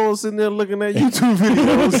Lil Bro sitting there looking at YouTube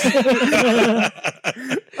videos.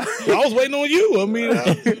 I was waiting on you. I mean,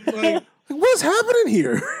 what's happening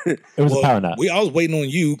here? It was a power nap. I was waiting on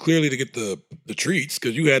you clearly to get the treats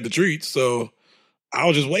because you had the treats. So I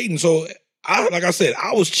was just waiting. So like I said,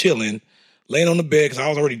 I was chilling, laying on the bed because I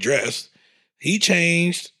was already dressed. He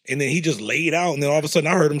changed and then he just laid out. And then all of a sudden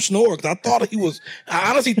I heard him snore because I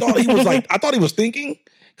honestly thought he was I thought he was thinking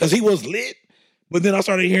because he was lit. But then I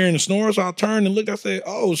started hearing the snore, so I turned and looked. I said,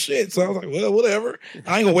 "Oh shit!" So I was like, "Well, whatever.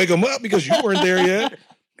 I ain't gonna wake him up because you weren't there yet.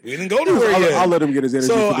 We didn't go nowhere yet." I'll let him get his energy.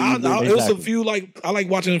 So it was a few I like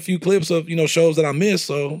watching a few clips of shows that I missed.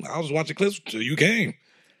 So I was watching clips till you came.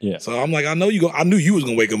 Yeah. So I'm like, I knew you was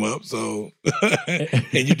gonna wake him up. So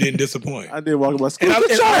and you didn't disappoint. I did walk in my school.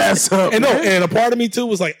 Get your ass up. And a part of me too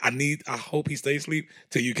was like, I hope he stays asleep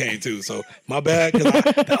till you came too. So my bad, because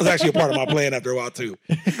that was actually a part of my plan after a while too.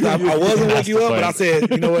 I wasn't wake you up, but I said,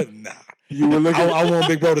 you know what? Nah. You were looking. I want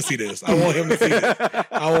Big Bro to see this. I want him to see it.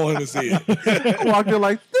 I want him to see it. I walked in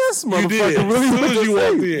like this motherfucker. Really? As soon as you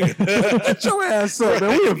walked in, get your ass up,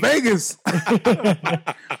 man. We in Vegas.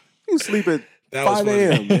 You sleep at 5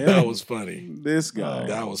 a.m. Man. That was funny. This guy.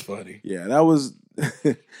 That was funny. Yeah, that was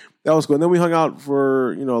cool. And then we hung out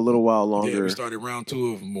for a little while longer. Yeah, we started round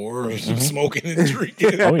 2 of more smoking and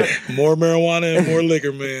drinking, more marijuana and more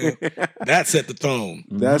liquor. Man, that set the tone.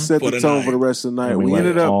 That set the tone for the rest of the night. We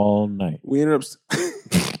ended up all night. We ended up.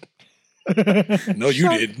 No, you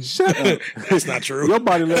didn't. Shut up. That's not true. Your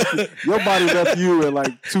body left you at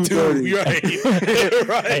like 2:30.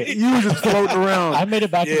 Right. You were just floating around. I made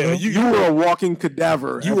it back. Yeah, you were a walking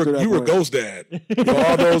cadaver. You were Ghost Dad. For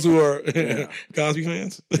all those who are Cosby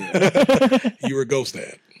fans, you were Ghost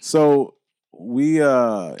Dad. So we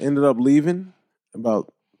ended up leaving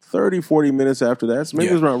about 30, 40 minutes after that. So maybe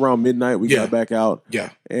it was around midnight. We got back out. Yeah.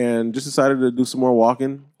 And just decided to do some more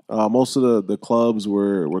walking. Most of the clubs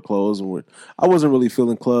were closed, and I wasn't really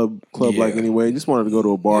feeling club like anyway. Just wanted to go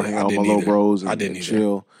to a bar, hang out with my little bros, and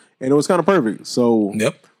chill. And it was kind of perfect. So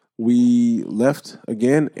we left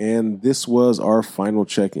again, and this was our final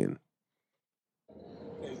check-in.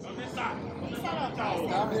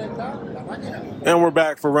 And we're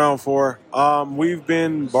back for round 4. We've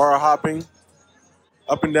been bar hopping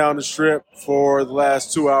up and down the strip for the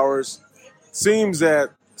last 2 hours. Seems that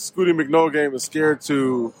Scooty McNoGame is scared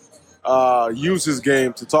to use his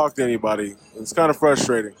game to talk to anybody. It's kind of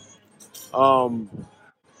frustrating.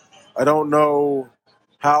 I don't know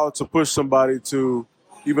how to push somebody to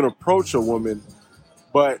even approach a woman,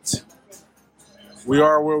 but we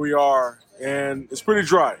are where we are, and it's pretty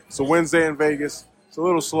dry. It's a Wednesday in Vegas. It's a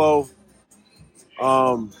little slow.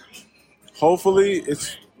 Hopefully,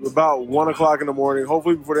 it's about 1 o'clock in the morning.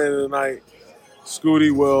 Hopefully, before the end of the night,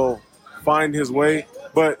 Scooty will find his way.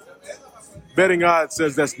 But betting odds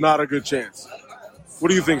says that's not a good chance. What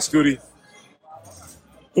do you think, Scooty?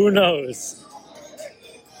 Who knows?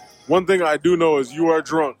 One thing I do know is you are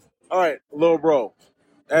drunk. All right, little bro,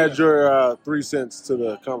 add your 3 cents to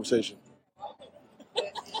the conversation.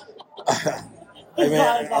 Hey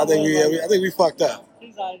man, I think we fucked up.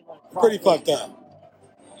 Pretty fucked up.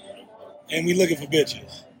 And we looking for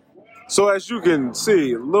bitches. So as you can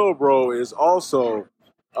see, Lil Bro is also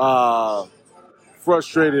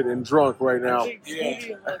frustrated and drunk right now.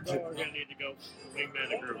 Scooty and Lil Bro are gonna need to go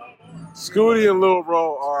wingman a group. Scooty and Lil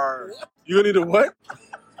Bro are. You gonna need to what?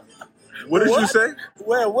 What did you say?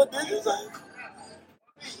 Well, what did you say?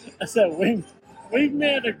 I said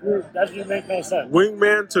wingman a group. That doesn't make no sense.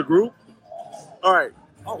 Wingman to group. All right.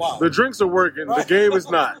 Oh wow. The drinks are working. The game is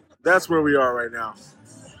not. That's where we are right now.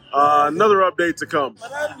 Another update to come.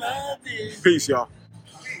 Peace, y'all.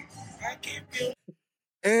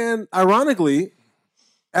 And ironically,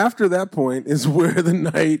 after that point is where the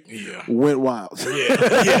night went wild.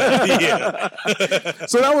 Yeah.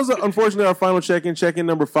 So that was unfortunately our final check-in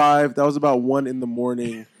number 5. That was about 1 in the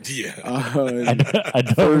morning. Yeah. I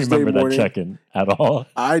don't remember that check-in at all.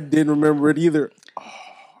 I didn't remember it either.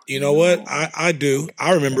 You know what? I do.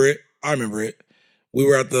 I remember it. We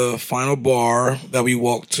were at the final bar that we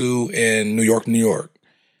walked to in New York,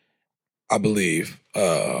 I believe.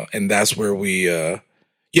 And that's where we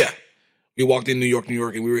walked in New York,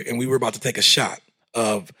 and we were about to take a shot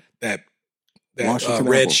of that red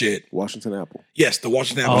Apple. shit. Washington Apple. Yes, the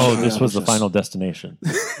Washington Apple. Oh, shot. this was the final destination.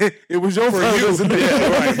 It was your final destination.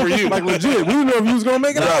 Yeah, right, for you. Like legit. We didn't know if you was gonna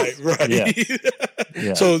make it out. Right.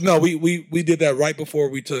 Yeah. So no, we did that right before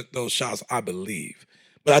we took those shots, I believe.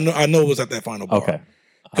 But I know it was at that final bar. Okay.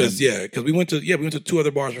 Because we went to 2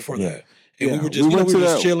 other bars before that. And we were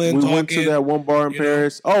just chilling, we talking. went to that one bar in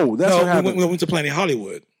Paris. Oh, that's what happened. We went to Planet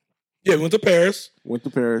Hollywood. Yeah, we went to Paris.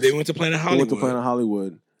 They went to Planet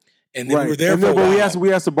Hollywood. And then we were there for a while. But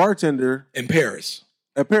we asked the bartender in Paris.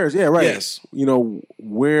 At Paris, yeah, right. Yes. You know,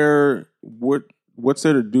 what's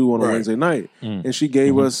there to do on a Wednesday night? And she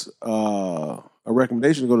gave us a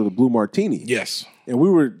recommendation to go to the Blue Martini. Yes. And we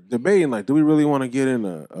were debating, like, do we really want to get in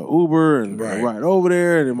a Uber and ride over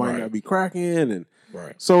there, and it might not be cracking, and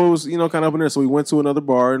so it was, kind of up in there. So we went to another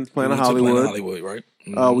bar in Planet Hollywood. Right?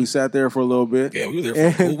 We sat there for a little bit. Yeah, we were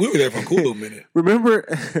there for a cool little minute. Remember,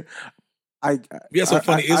 we had some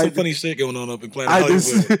funny shit going on up in Planet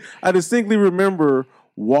Hollywood. I distinctly remember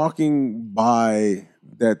walking by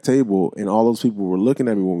that table, and all those people were looking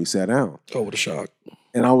at me when we sat down. Oh, what a shock!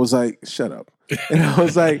 And I was like, "Shut up!" And I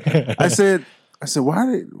was like, "I said, why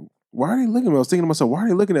are they looking at me?" I was thinking to myself, "Why are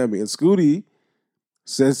they looking at me?" And Scooty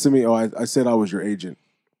says to me, "Oh, I said I was your agent."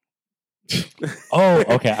 Oh,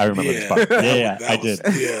 okay. I remember this part. Yeah, I did.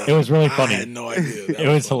 Yeah. It was really funny. I had no idea. It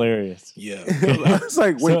was hilarious. Yeah. I was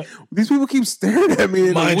like, wait, these people keep staring at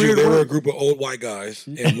me. Mind you, they were a group of old white guys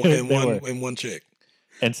and one chick.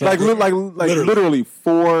 And so literally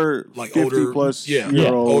 4 like 50 older, plus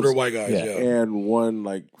year olds, older white guys, and one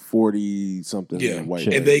like 40 something white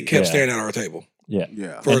and they kept staring at our table.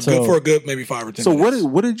 Yeah. For a good maybe 5 or 10 minutes. So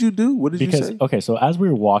what did you do? What did you say? Okay, so as we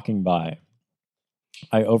were walking by,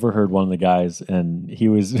 I overheard one of the guys, and he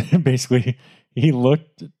was basically, he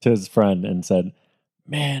looked to his friend and said,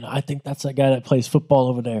 "Man, I think that's that guy that plays football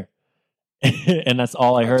over there." And that's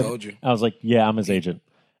all I heard. I told you. I was like, "Yeah, I'm his agent."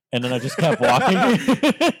 And then I just kept walking.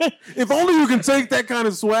 If only you can take that kind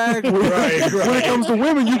of swag when it comes to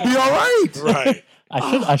women, you'd be all right. Right.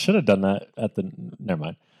 I should have done that at the. Never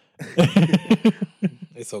mind.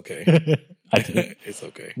 It's okay. I did. It's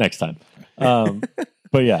okay. Next time.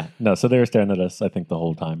 But yeah, no. So they were staring at us. I think the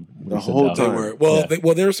whole time. The whole time. They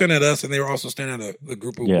were. They were staring at us, and they were also staring at the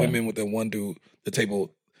group of women with the one dude, the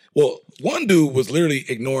table. Well, one dude was literally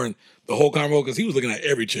ignoring the whole convo because he was looking at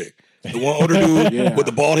every chick. The one older dude with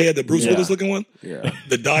the bald head, the Bruce Willis looking one,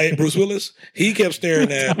 the diet Bruce Willis. He kept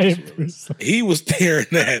staring at. He was staring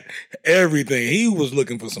at everything. He was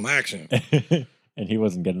looking for some action. And he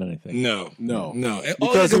wasn't getting anything. No.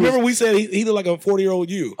 Because remember we said he looked like a 40-year-old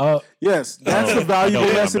you. Yes, that's the valuable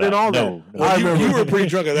lesson in all that. I remember you were pretty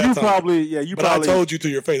drunk at that time. But I told you to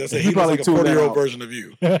your face. I said he was like a 40-year-old version of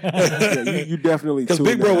you. You definitely. Because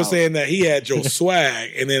Big Bro was saying that he had your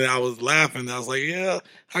swag, and then I was laughing. I was like, yeah,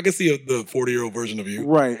 I can see the 40-year-old version of you.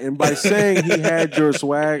 Right, and by saying he had your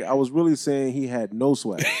swag, I was really saying he had no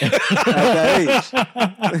swag at that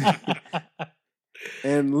age.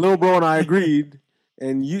 And Lil Bro and I agreed.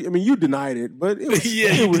 And you denied it, but it was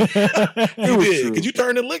it was true. Because you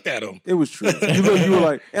turned and looked at him. It was true. You were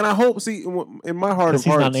like, and I hope. See, in my heart of hearts,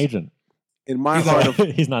 he's not an agent. In my heart,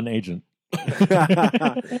 he's not an agent.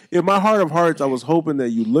 In my heart of hearts, I was hoping that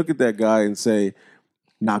you look at that guy and say,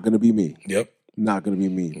 "Not going to be me." Yep, not going to be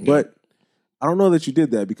me. Yep. But I don't know that you did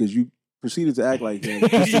that because you proceeded to act like him.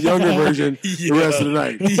 Just the younger version the rest of the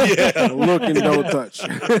night. Yeah, look and don't touch,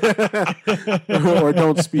 or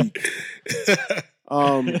don't speak.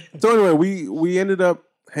 So anyway, we ended up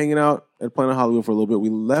hanging out at Planet Hollywood for a little bit. We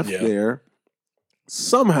left there.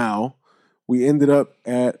 Somehow, we ended up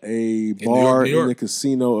at a bar in the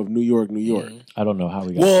casino of New York, New York. I don't know how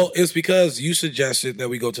we got there. It's because you suggested that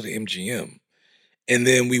we go to the MGM. And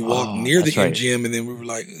then we walked near the MGM, and then we were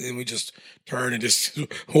like, and we just turned and just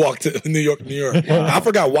walked to New York, New York. I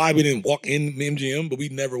forgot why we didn't walk in the MGM, but we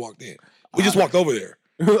never walked in. We just walked over there.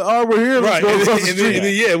 Oh, we're here. Right. And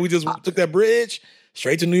then, we just took that bridge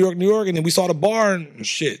straight to New York, New York, and then we saw the bar and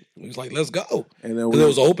shit. We was like, let's go. And then it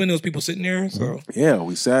was open. There was people sitting there. So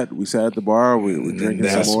we sat at the bar. We were drinking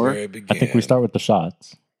some more. I think we start with the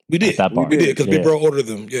shots. We did. At that bar. We did because Big Bro ordered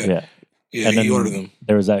them. Yeah. And he ordered them.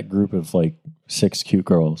 There was that group of like 6 cute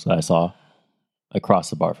girls I saw across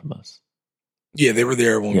the bar from us. Yeah, they were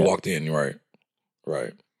there when we walked in. Right.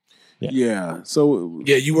 Yeah. So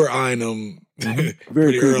you were eyeing them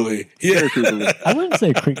very early. Yeah. Very creepily. I wouldn't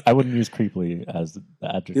say I wouldn't use creepily as the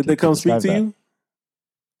adjective. Did they come speak to you?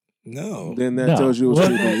 No. Then that tells you it was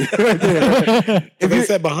creepy. If they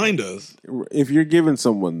sat behind us. If you're giving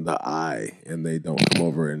someone the eye and they don't come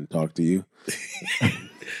over and talk to you,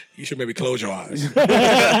 you should maybe close your eyes. Look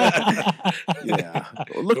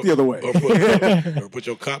the other way. Or put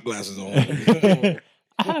your cop glasses on.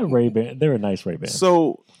 I had a Ray-Ban. They were nice Ray-Bans.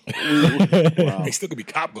 So they still could be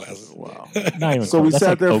cop glasses. Wow. So we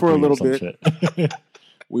sat there for a little bit.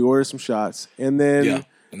 We ordered some shots, and then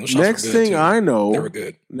next thing I know, they were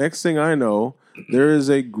good. Next thing I know, there is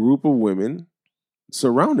a group of women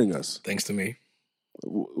surrounding us. Thanks to me.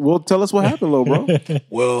 Well, tell us what happened, little bro.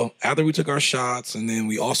 Well, after we took our shots, and then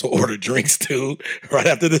we also ordered drinks too. Right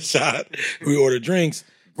after the shot, we ordered drinks.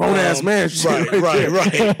 Grown ass man, right.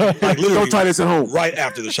 Like literally, don't try this at home. Right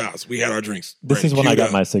after the shots, we had our drinks. This is when I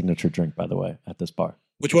got my signature drink, by the way, at this bar.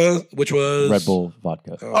 Which was Red Bull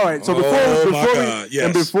vodka. All right, so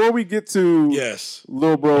before we get to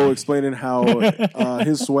Lil Bro explaining how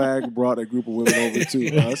his swag brought a group of women over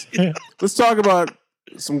to us, let's talk about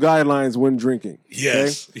some guidelines when drinking.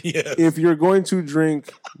 Yes. If you're going to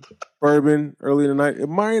drink bourbon early in the night, it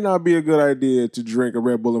might not be a good idea to drink a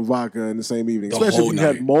Red Bull and vodka in the same evening, especially if you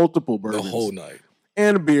had multiple bourbons. The whole night.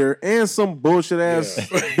 And a beer and some bullshit ass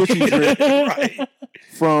bitchy drink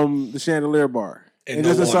from the Chandelier bar. And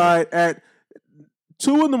just decide at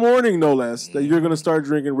 2 a.m, no less, that you're going to start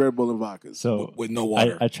drinking Red Bull and vodkas. So with no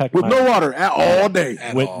water. I checked with no water all day.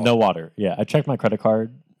 No water. Yeah, I checked my credit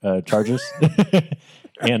card charges,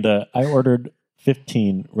 and I ordered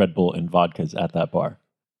 15 Red Bull and vodkas at that bar.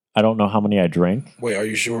 I don't know how many I drank. Wait, are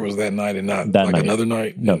you sure it was that night and not that night. Another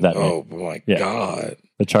night? No, that night. Oh my God.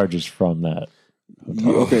 The charges from that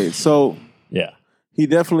hotel. Okay, so yeah, he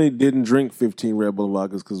definitely didn't drink 15 Red Bull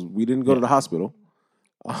and vodkas because we didn't go to the hospital.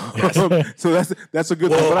 So that's a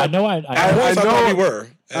good thing. But I thought we were.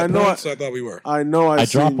 I thought we were. I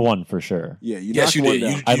dropped one for sure. Yeah, you did.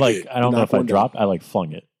 Down. I don't know if I dropped. I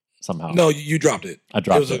flung it somehow. No, you dropped it. I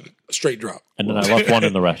dropped it. It was a straight drop. And then I left one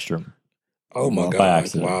in the restroom. Oh my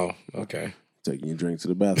God! Wow. Okay. taking your drink to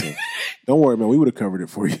the bathroom. Don't worry, man. We would have covered it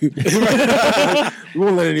for you. We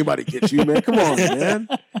won't let anybody get you, man. Come on, man.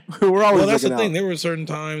 We're always. Well, that's the out. thing. There were certain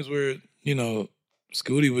times where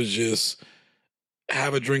Scooty was just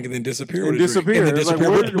have a drink and then disappear. And disappear. And then disappear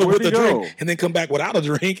like, where'd he go? And then come back without a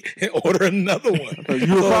drink and order another one.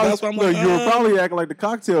 You were probably acting like the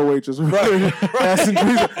cocktail waitress. Right. Asking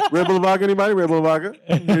Red Bull vodka, anybody? Red Bull vodka.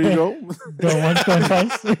 There you go. Going once, going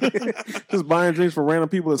twice. Just buying drinks from random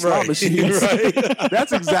people at slot machines. Right.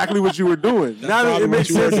 That's exactly what you were doing. Now it makes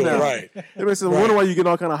sense now. Right. It makes sense. I wonder why you get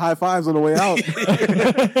all kind of high fives on the way out.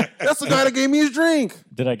 That's the guy that gave me his drink.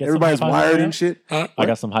 Did I get everybody's wired and shit? Huh? I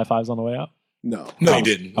got some high fives on the way out. No, you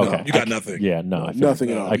didn't. Okay. No, you got nothing. Yeah, no,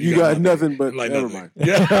 nothing at all. You got nothing, but like never mind.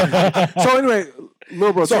 Yeah. So anyway,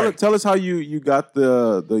 little bro, tell us how you got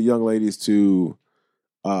the young ladies to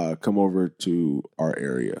come over to our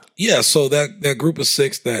area. Yeah, so that group of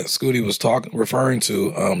 6 that Scooty was referring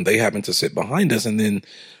to, they happened to sit behind us, and then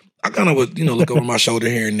I kind of would look over my shoulder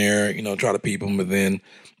here and there, try to peep them, but then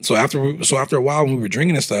so after a while when we were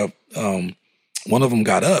drinking and stuff, one of them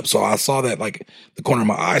got up. So I saw that like the corner of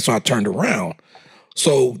my eye. So I turned around.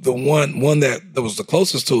 So the one that was the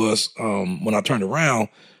closest to us, when I turned around,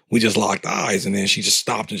 we just locked eyes, and then she just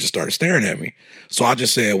stopped and just started staring at me. So I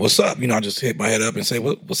just said, "What's up?" I just hit my head up and said,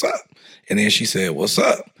 "What's up?" And then she said, "What's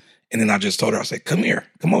up?" And then I just told her, I said, "Come here,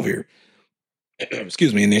 come over here."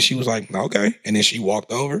 Excuse me. And then she was like, "Okay." And then she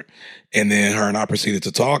walked over, and then her and I proceeded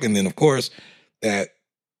to talk. And then of course that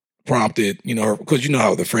prompted, because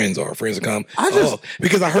how the friends are. Friends will come.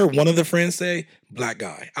 Because I heard one of the friends say, "Black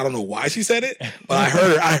guy." I don't know why she said it, but I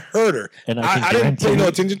heard her. And I didn't pay no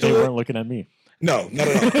attention to it. They weren't looking at me. No, not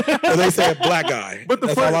at all. So they said "black guy." But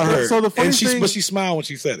that's all I heard. So the funny thing, but she smiled when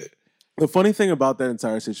she said it. The funny thing about that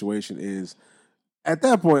entire situation is, at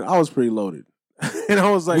that point, I was pretty loaded. And I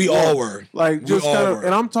was like, we all were. Like, just kind of,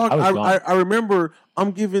 and I'm talking, I remember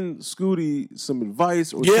I'm giving Scooty some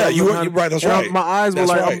advice. Or you were right. That's right. My eyes were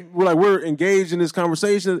like, we're engaged in this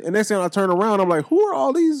conversation. And next thing I turn around, I'm like, who are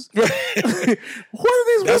all these? Where are these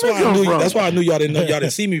women come from? That's why I knew y'all didn't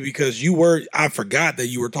see me, because I forgot that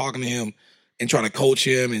you were talking to him and trying to coach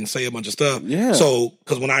him and say a bunch of stuff. Yeah. So,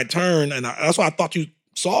 because when I turned, that's why I thought you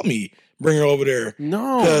saw me bring her over there.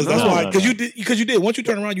 No, because that's why. Because you did. Once you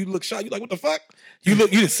turn around, you look shocked. You like, what the fuck? You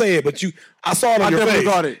didn't say it, but I saw it on your face. I never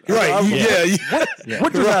got it. Right.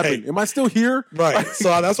 What just happened? Am I still here? Right.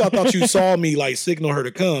 So that's why I thought you saw me like signal her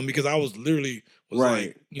to come, because I was literally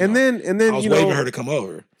right. And then I was waving her to come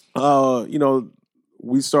over.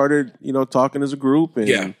 We started talking as a group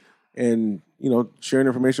and sharing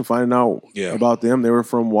information, finding out about them. They were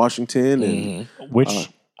from Washington, and which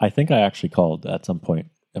I think I actually called at some point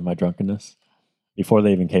in my drunkenness. Before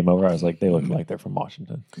they even came over, I was like, they look like they're from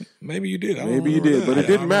Washington. Maybe you did. Maybe you did, but it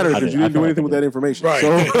didn't matter because you didn't do anything with that information. Right.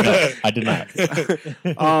 So, I did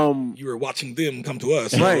not. You were watching them come to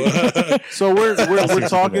us. Right. So we're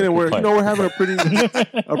talking, and we're having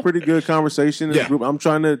a pretty good conversation in the group. I'm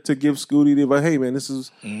trying to give Scooty the advice. Hey man, this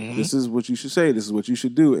is what you should say. This is what you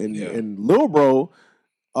should do. And Lil Bro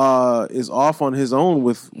is off on his own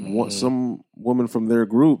with some woman from their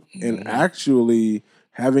group, and actually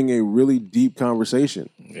having a really deep conversation.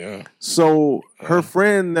 Yeah. So her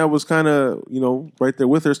friend that was kind of, right there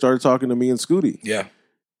with her started talking to me and Scooty. Yeah.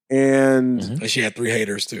 And she had 3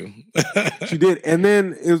 haters too. She did. And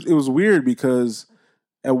then it was weird because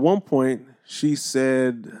at one point she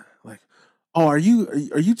said like, "Oh, are you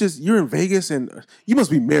you're in Vegas and you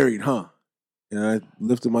must be married, huh?" And I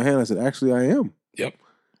lifted my hand. I said, "Actually, I am." Yep.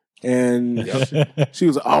 And she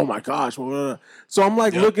was like, "Oh my gosh!" So I'm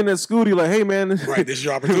like looking at Scooty, like, "Hey man, right, this is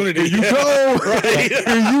your opportunity. Here you go, right?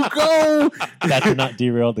 Here you go." That did not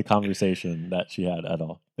derail the conversation that she had at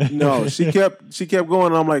all. No, she kept going.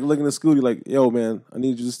 And I'm like looking at Scooty, like, "Yo, man, I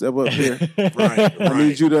need you to step up here. Right. I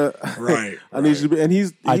need you to. Right. I need you to be." And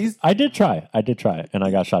he's. I did try, and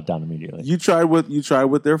I got shot down immediately. You tried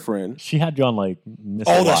with their friend. She had you on like.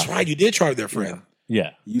 That's right. You did try with their friend.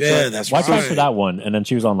 Yeah. That's right. I tried for that one, and then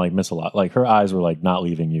she was on like Miss a Lot. Like her eyes were like not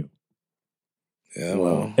leaving you. Yeah.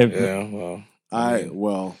 Well. And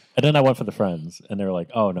then I went for the friends, and they were like,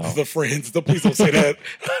 "Oh no, the friends." Please don't say that.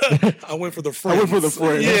 I went for the friends.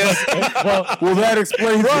 Yeah. Well, that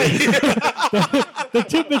explains it. The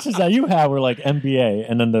 2 bitches that you had were like NBA,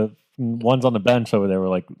 and then the ones on the bench over there were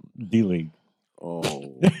like D-League.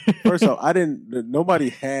 Oh, first off, nobody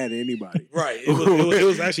had anybody. Right. It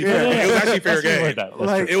was actually fair. It was actually fair game.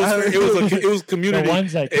 Like, it was community.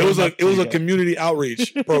 It was a community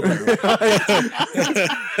outreach program.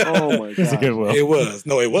 Oh my god, it's a good one. It was.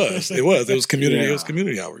 No, it was. It was community. Yeah. It was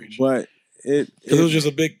community outreach. But Because it was just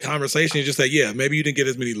a big conversation. You just said, yeah, maybe you didn't get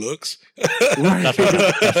as many looks. Right. That's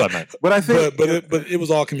what I meant. But I think, but it was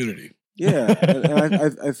all community. Yeah,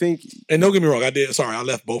 and I think, and don't get me wrong, I did. Sorry, I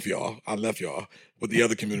left both y'all. I left y'all with the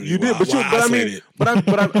other community. You did, but I mean,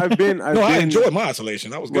 I've been. I enjoyed my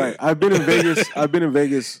isolation. That was good. Right. I've been in Vegas. I've been in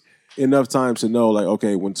Vegas enough times to know, like,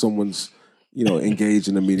 okay, when someone's engaged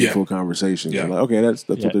in a meaningful conversation, like, okay, that's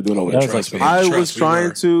what they're doing over there. I was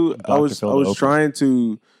trying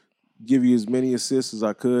to give you as many assists as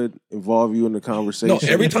I could, involve you in the conversation.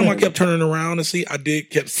 No, every time I kept turning around and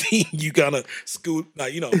kept seeing you kind of scoot,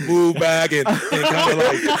 like, move back and kind of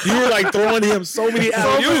like, you were like throwing him so many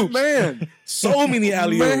alley-oops. Man. So many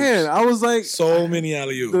alley-oops. Man, I was like. So many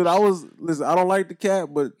alley-oops. Dude, listen, I don't like the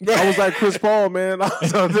cat, but I was like Chris Paul, man.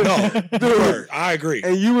 Dude, I agree.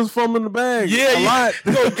 And you was fumbling the bag a lot.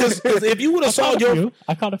 No, because if you would have saw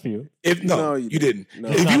I caught a few. No, you didn't. No.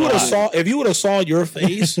 If you would have saw your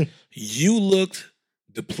face, you looked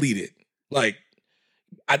depleted. Like,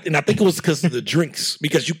 I think it was because of the drinks.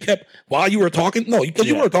 Because you kept, while you were talking,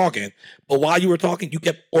 you were talking, but while you were talking, you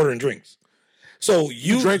kept ordering drinks. So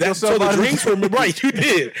the drinks were right. You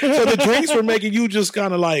did. So the drinks were making you just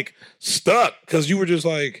kind of like stuck because you were just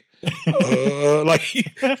like, like you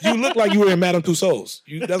looked like you were in Madame Tussauds.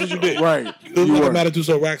 That's what you did. Right. You looked like a Madame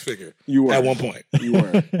Tussauds wax figure. You were at one point. You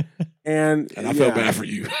were. And I felt bad for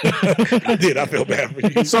you. I did. I felt bad for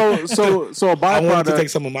you. So a byproduct. I wanted to take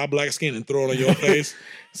some of my black skin and throw it on your face.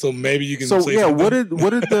 So maybe you can. So say something. what did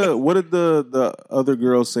the other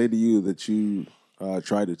girls say to you that you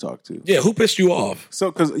tried to talk to? Yeah, who pissed you off?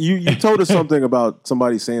 So because you told us something about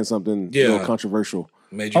somebody saying something controversial.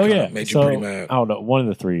 Made you pretty mad. I don't know. One of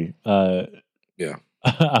the three. Yeah.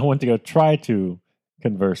 I went to go try to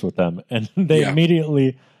converse with them, and they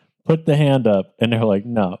immediately put the hand up, and they were like,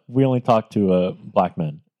 "No, we only talk to black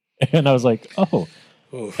men." And I was like, "Oh."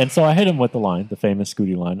 Oof. And so I hit him with the famous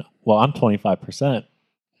Scooty line. Well, I'm 25%.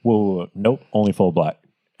 Whoa, nope, only full black.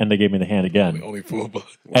 And they gave me the hand again. Only full black.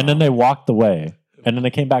 Wow. And then they walked away. And then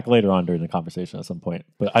they came back later on during the conversation at some point.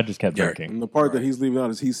 But I just kept drinking. And the part that he's leaving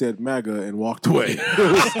out is he said MAGA and walked away. It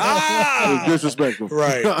was disrespectful.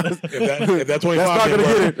 Right. If that 25 didn't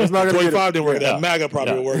work, it's not going to get it. Work. That MAGA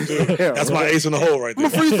probably would work too. That's my ace in the hole right there.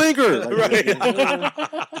 I'm a free thinker. Right.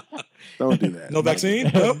 Don't do that. No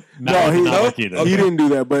vaccine? No, he didn't do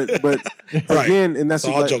that. But again, and that's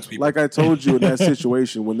like I told you in that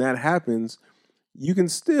situation, when that happens, you can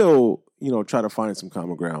still try to find some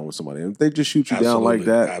common ground with somebody. And if they just shoot you down like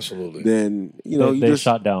that, then they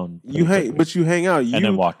shot down. You hang out, and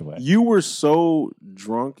then walked away. You were so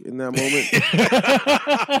drunk in that moment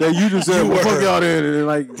that you just said, "Well, fuck y'all in," and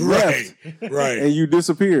left, right, and you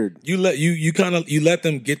disappeared. You let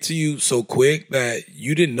them get to you so quick that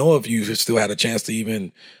you didn't know if you still had a chance to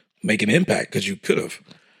even make an impact because you could have.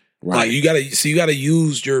 Right. Like you gotta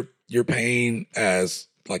use your pain as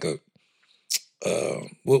like a.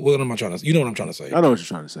 What am I trying to say? You know what I'm trying to say. I know what you're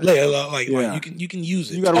trying to say. Like you can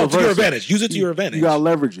use it. To your advantage. Use it to your advantage. You gotta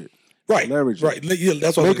leverage it. Right. Leverage it. Right. Yeah,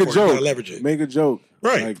 that's what Make a joke. Leverage it. Make a joke.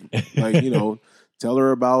 Right. Like tell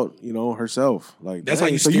her about herself. Like that's how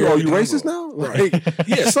you. So you racist now? Right.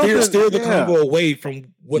 Yeah. Steer the convo away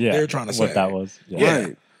from what they're trying to say. What that was. Yeah.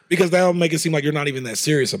 Right. Because that'll make it seem like you're not even that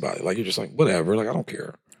serious about it. Like you're just like whatever. Like I don't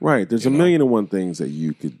care. Right. There's a million and one things that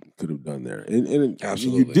you could have done there. And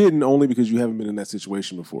absolutely. You didn't only because you haven't been in that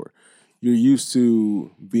situation before. You're used to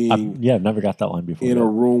being I've never got that line before. In a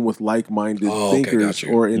room with like-minded thinkers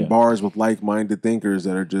or in bars with like-minded thinkers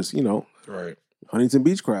that are just, right. Huntington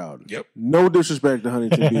Beach crowd. Yep. No disrespect to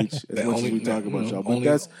Huntington Beach as much as we talk about y'all. But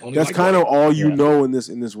that's kind of all you know in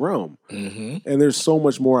this realm. Mm-hmm. And there's so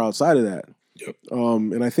much more outside of that. Yep.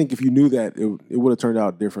 And I think if you knew that, it would have turned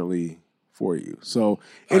out differently for you. So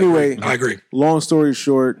anyway, I agree. Long story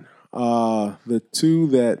short, the two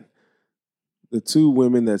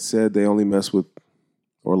women that said they only mess with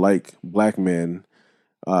or like black men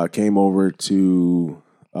came over to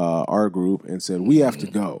our group and said we have to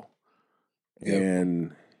go. Yep.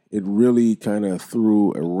 And it really kind of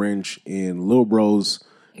threw a wrench in Lil Bro's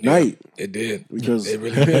night. It did. Because it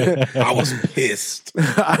really did. I was pissed.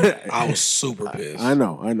 I was super pissed. I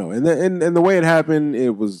know. And the way it happened,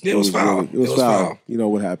 it was foul. It was foul. You know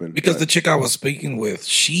what happened. Because the chick I was speaking with,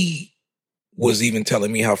 she was even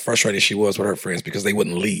telling me how frustrated she was with her friends because they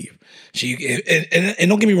wouldn't leave. And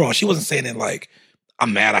don't get me wrong, she wasn't saying it like,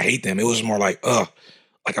 I'm mad, I hate them. It was more like,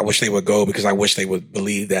 like I wish they would go because I wish they would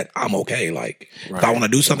believe that I'm okay. Like, if I want to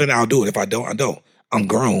do something, I'll do it. If I don't, I don't. I'm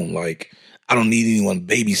grown. Like, I don't need anyone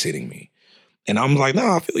babysitting me. And I'm like,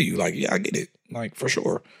 I feel you. Like, yeah, I get it. Like, for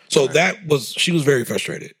sure. So she was very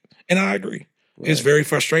frustrated. And I agree. Right. It's very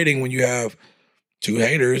frustrating when you have two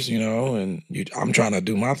haters, and I'm trying to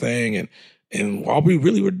do my thing, and while we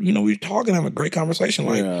really were, we were talking, having a great conversation,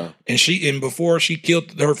 and before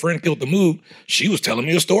her friend killed the mood, she was telling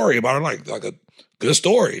me a story about her, like a good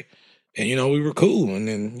story, and we were cool, and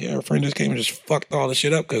then her friend just came and just fucked all the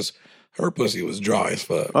shit up because her pussy was dry as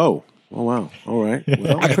fuck. Oh wow! All right,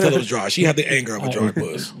 well. I can tell it was dry. She had the anger of a dry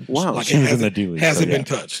puss. Wow, like she was in the D League. Hasn't been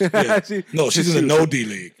touched. Yeah. No, she's in the no D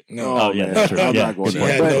League. No, oh yeah, that's true. I'm not going she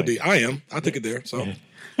had no D. I took it there. So.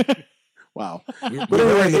 Wow. But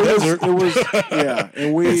anyway, it was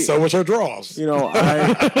and and so was her draws.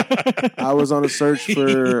 I was on a search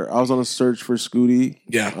for Scooty.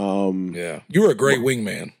 Yeah. Yeah. You were a great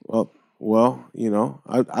wingman. Well,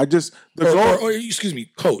 I just excuse me,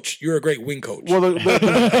 coach. You're a great wing coach. Well,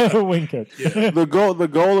 the wing coach. Yeah. The goal of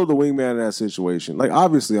the wingman in that situation, like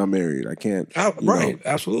obviously I'm married. I can't.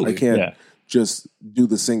 Absolutely. I can't just do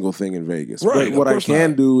the single thing in Vegas. Right. But what I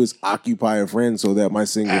can do is occupy a friend so that my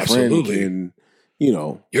single friend can,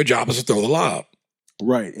 Your job is to throw the lob.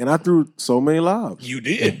 Right. And I threw so many lobs. You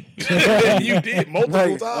did. You did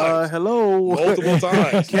multiple times. Hello. Multiple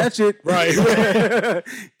times. Catch it. Right.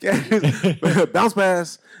 Catch it. Bounce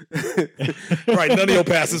pass. Right. None of your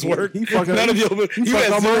passes worked. You had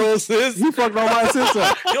 0 assists. He fucked all my assists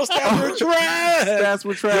up. Your stats were trash. Your stats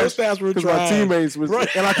were trash. Because my teammates was,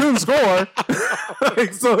 and I couldn't score.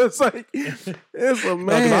 So it's like, it's a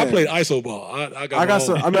man. I played ISO ball. I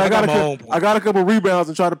got a couple rebounds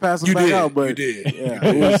and tried to pass them back out. But you did. Yeah.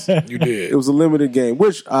 You did. It was a limited game,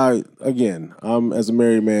 which as a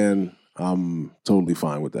married man, I'm totally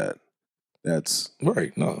fine with that. That's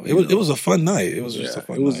right. No, it was a fun night. It was just a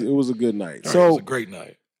fun night. It was a good night. So it was a great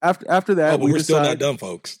night. After that, but we're still not done,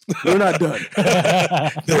 folks. We're not done.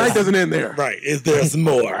 The night doesn't end there. Right. There's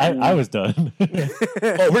more. I was done.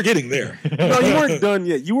 We're getting there. No, you weren't done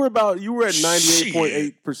yet. You were at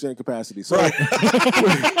 98.8% capacity. So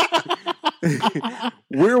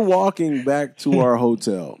we're walking back to our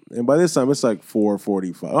hotel, and by this time it's like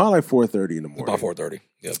 4:45. Like 4:30 in the morning. About 4:30.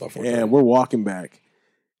 Yeah, about 4:30. And we're walking back,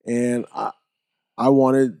 and I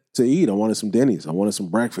wanted to eat. I wanted some Denny's. I wanted some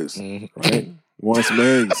breakfast. Right. Wanted some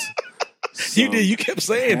eggs. You did. You kept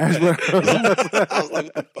saying that. I was like,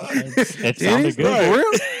 what the fuck? It sounded good. For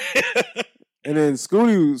real? And then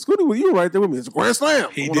Scooty, you were right there with me. It's a grand slam.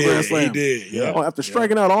 He did. Yeah. After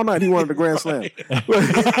striking out all night, he wanted a grand slam.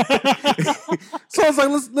 So I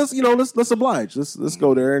was like, let's oblige. Let's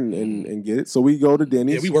go there and get it. So we go to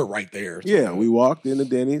Denny's. Yeah, we were right there. Yeah, we walked into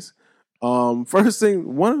Denny's. First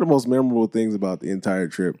thing, one of the most memorable things about the entire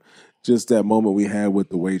trip, just that moment we had with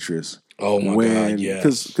the waitress. Oh my God,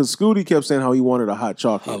 yes. Because Scooty kept saying how he wanted a hot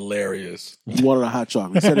chocolate. Hilarious. He wanted a hot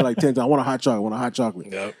chocolate. He said it like 10 times. I want a hot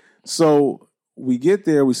chocolate. Yep. So we get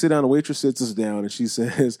there, we sit down, the waitress sits us down, and she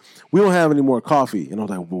says, we don't have any more coffee. And I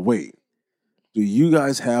was like, well, wait, do you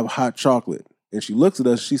guys have hot chocolate? And she looks at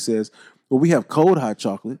us, she says, well, we have cold hot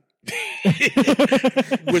chocolate.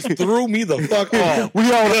 Which threw me the fuck off.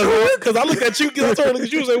 Because I looked at you, because I told her,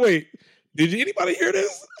 you was like, wait, did anybody hear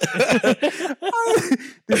this?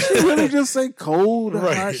 Did she really just say cold?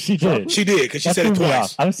 Right. She did. She did, because she said it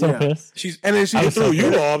twice. I was so pissed. And then she threw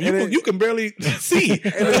you off. You can barely see.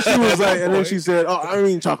 And then she was like, and then she said, oh, I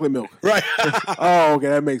mean chocolate milk. Right. Oh, okay,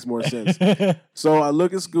 that makes more sense. So I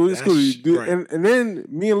look at Scooty, and then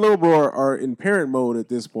me and Little Bro are in parent mode at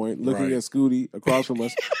this point, looking at Scooty across from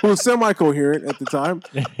us, who was semi-coherent at the time.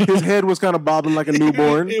 His head was kind of bobbing like a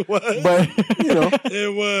newborn. It was. But,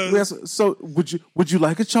 it was. So would you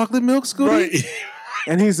like a chocolate milk, Scooty? Right.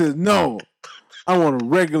 And he says, no, I want a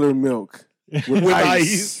regular milk with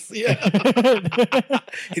ice. Yeah.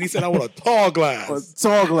 And he said, I want a tall glass.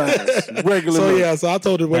 Regular milk. So I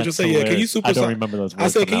told him, can you supersize? I don't remember those words.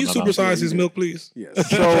 I said, can you supersize his milk, please? Yes.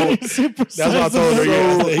 So that's what I told her.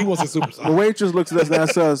 Yeah. He wants to supersize. The waitress looks at us and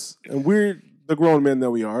asks us, and we're the grown men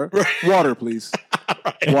that we are, water, please.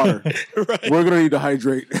 Right. Water. Right. We're going to need to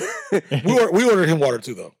hydrate. We ordered him water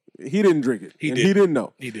too, though. He didn't drink it. He didn't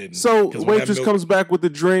know. He didn't. So waitress comes back with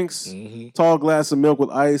the drinks, tall glass of milk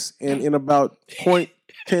with ice, and in about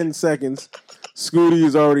 0.10 seconds, Scooty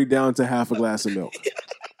is already down to half a glass of milk.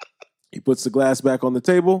 He puts the glass back on the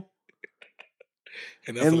table,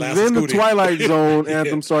 and then the Twilight Zone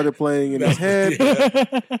anthem started playing in his head.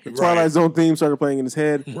 The Twilight Zone theme started playing in his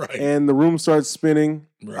head, and the room starts spinning.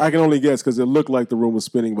 I can only guess because it looked like the room was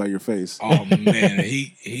spinning by your face. Oh man,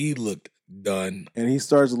 he looked done, and he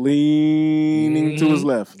starts leaning to his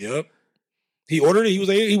left. Yep, he ordered it.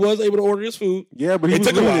 He was able to order his food. Yeah, but it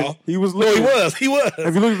took a while. He was. No, he was.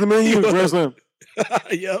 Have you looked at the menu? Grand slam.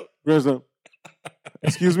 Yep. Grand slam.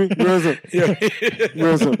 Excuse me? Where's him?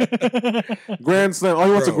 Where's him? Grand slam. Oh,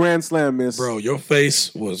 he wants a grand slam, miss. Bro, your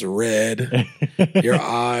face was red. Your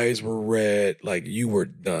eyes were red. Like you were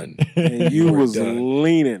done. And you was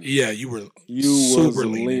leaning. Yeah, you were super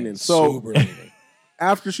leaning. So super leaning.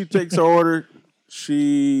 After she takes her order,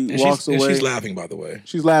 she walks away. She's laughing, by the way.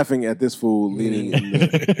 She's laughing at this fool leaning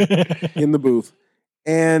in the booth.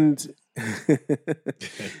 And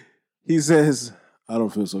he says, I don't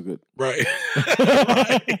feel so good. Right.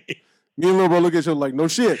 Me and little bro look at each other like, no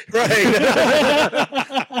shit. Right.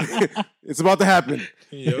 It's about to happen.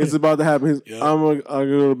 Yep. It's about to happen. Yep. I'm going to go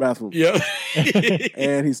to the bathroom. Yep.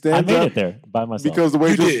 And he stands up. I made it there by myself. Because the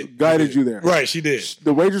waitress guided you there. Right, she did.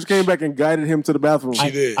 The waitress came back and guided him to the bathroom.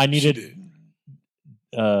 She did. I needed...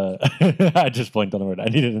 I just blanked on the word. I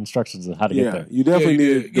needed instructions on how to get there. You definitely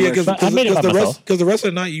needed. Because the rest of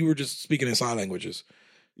the night you were just speaking in sign languages.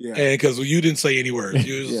 Yeah, and because you didn't say any words,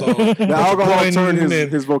 you just the alcohol turned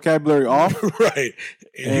his vocabulary off. Right,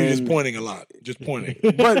 and you were just pointing a lot, just pointing.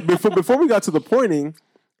 But before we got to the pointing,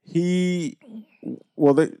 the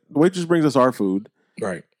waitress brings us our food.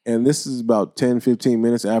 Right, and this is about 10, 15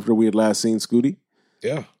 minutes after we had last seen Scooty.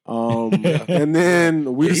 Yeah. And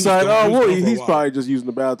then we decide, he's probably just using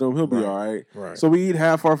the bathroom. He'll be all right. Right. So we eat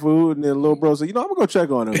half our food, and then little bro said, I'm going to go check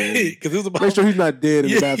on him. Because it was about... Make sure he's not dead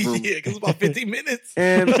in the bathroom. Yeah, because it's about 15 minutes.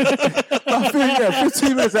 And 15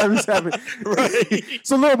 minutes after this happened. Right.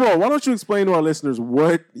 So little bro, why don't you explain to our listeners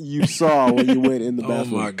what you saw when you went in the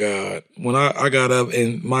bathroom? Oh, my God. When I got up,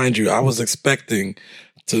 and mind you, I was expecting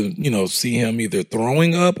to, see him either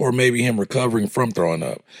throwing up or maybe him recovering from throwing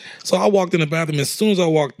up. So I walked in the bathroom. As soon as I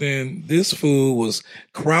walked in, this fool was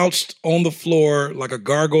crouched on the floor like a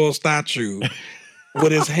gargoyle statue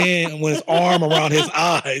with his arm around his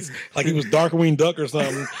eyes, like he was Darkwing Duck or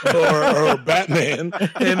something, or Batman.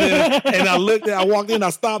 And I walked in, I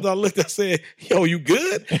stopped, I looked, I said, yo, you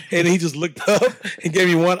good? And he just looked up and gave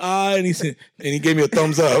me one eye, and he gave me a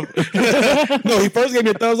thumbs up. No, he first gave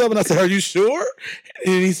me a thumbs up, and I said, are you sure?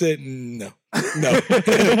 And he said, no.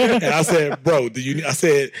 And I said, bro, do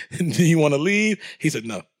you want to leave? He said,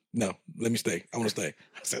 no, let me stay. I want to stay.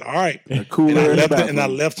 I said, all right. And I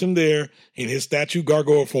left him there in his statue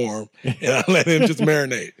gargoyle form, and I let him just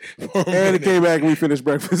marinate. And it came back and we finished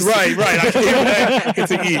breakfast. Right. I came back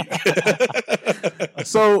to eat.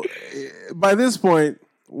 So by this point,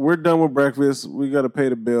 we're done with breakfast. We got to pay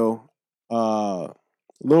the bill.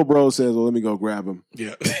 Little bro says, well, let me go grab him.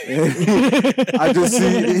 Yeah. I just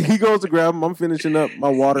see, he goes to grab him. I'm finishing up my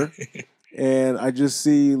water. And I just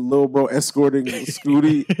see little bro escorting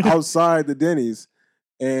Scooty outside the Denny's.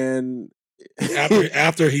 And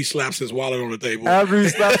after he slaps his wallet on the table. After he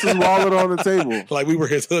slaps his wallet on the table. Like we were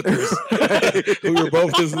his hookers. We were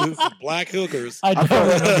both his black hookers. I don't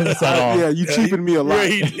remember this at all. Yeah, you cheapened me a lot.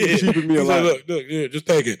 You cheapened me a lot. Like, look, yeah, just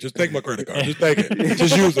take it. Just take my credit card. Just take it.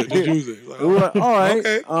 Just use it. Like, we're like, all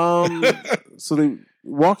right. Okay. So they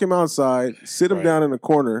walk him outside, sit him down in a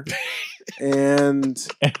corner, and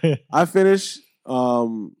I finish.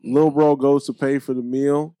 Little bro goes to pay for the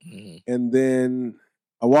meal, and then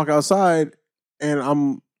I walk outside, and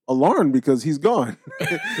I'm alarmed because he's gone.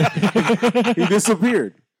 He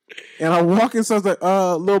disappeared. And I walk inside, like,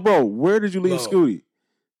 little bro, where did you leave Scooty?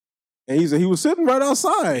 And he said, he was sitting right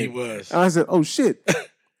outside. He was. And I said, oh, shit.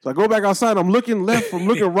 So I go back outside. I'm looking left, I'm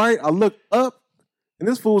looking right. I look up, and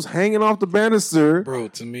this fool's hanging off the banister. Bro,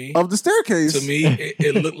 to me. Of the staircase. To me,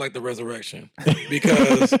 it looked like the resurrection.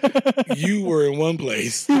 Because you were in one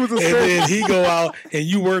place. And then he go out and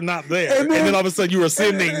you were not there. And then all of a sudden you were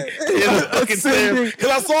ascending in the fucking stairs. Because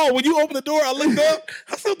I saw when you opened the door, I looked up.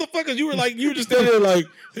 I said, what the fuck is you were just standing there like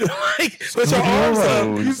with your arms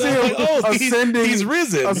up. You see him ascending. He's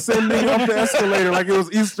risen. Ascending up the escalator like it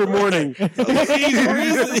was Easter morning. He's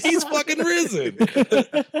risen. He's fucking risen.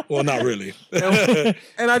 Well, not really.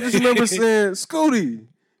 And I just remember saying, Scooty,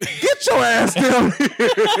 get your ass down here.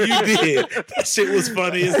 You did. That shit was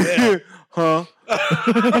funny as hell.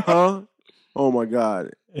 Huh? Oh my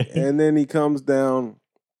God. And then he comes down.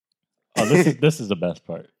 Oh, this is the best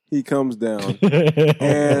part. He comes down.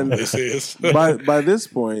 And this is by this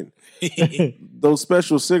point, those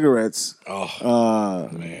special cigarettes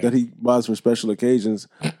that he buys for special occasions,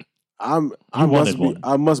 I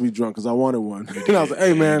must be drunk because I wanted one. And I was like,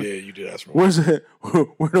 hey man, you did ask for one.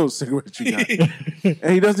 Where those cigarettes you got?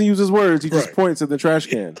 And he doesn't use his words, he just points at the trash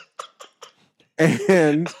can.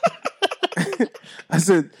 And I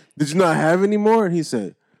said, did you not have any more? And he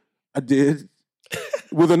said, I did.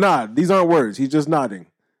 With a nod. These aren't words. He's just nodding.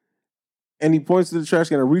 And he points to the trash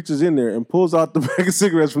can and reaches in there and pulls out the bag of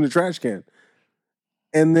cigarettes from the trash can.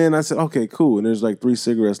 And then I said, okay, cool. And there's like 3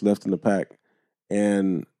 cigarettes left in the pack.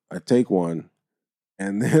 And I take one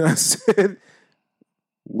And then I said,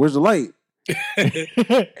 "Where's the light?" And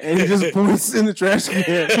he just points in the trash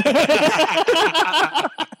can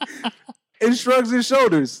and shrugs his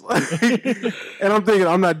shoulders. And I'm thinking,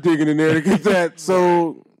 I'm not digging in there to get that.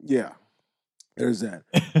 So yeah, there's that.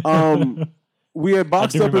 We had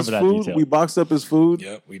boxed up his food. We boxed up his food.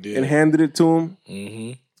 Yep, we did. And handed it to him.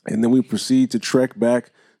 Mm-hmm. And then we proceed to trek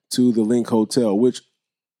back to the Link Hotel, which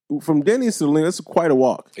from Denny's to the Link, that's quite a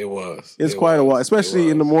walk. It was. It's quite a walk, especially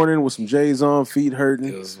in the morning with some J's on, feet hurting.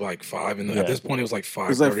 It was like 5 in the at this point. It was like 5. It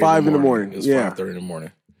was like 5 in the morning. It was 5:30 in the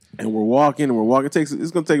morning. And we're walking.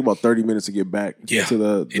 It's going to take about 30 minutes to get back to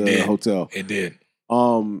the hotel. It did.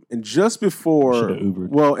 And just before,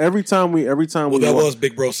 every time we that was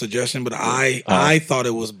Big Bro's suggestion, but I thought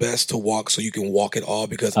it was best to walk so you can walk it all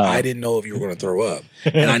because I didn't know if you were going to throw up,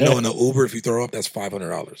 and I know in the Uber if you throw up that's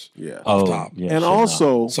 $500. Yeah, off top. Yeah, and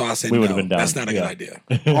also, so I said no, that's not a good idea.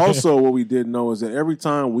 Also, what we did know is that every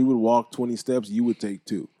time we would walk 20 steps, you would take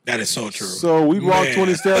 2. That is so true. So we'd walk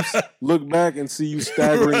 20 steps, look back, and see you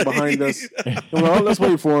staggering behind us. And we're like, let's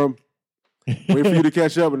wait for him. Wait for you to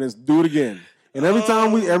catch up, and then do it again. And every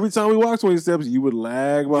time we walked 20 steps, you would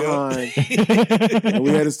lag behind. And we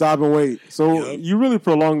had to stop and wait. So you really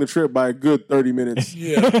prolonged the trip by a good 30 minutes.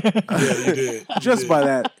 Yeah, you did. Just by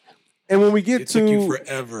that. And when we get took you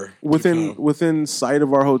forever within sight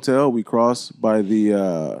of our hotel, we cross by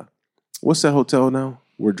the what's that hotel now?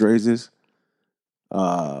 Where Dre's is?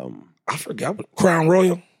 I forgot what Crown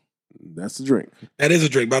Royal. That's the drink. That is a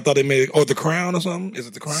drink, but I thought they made it the Crown or something. Is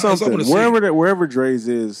it the Crown? Something. Wherever Dre's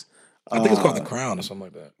is. I think it's called the Crown or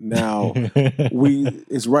something like that. Now, it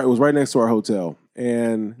was right next to our hotel,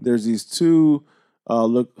 and there's these 2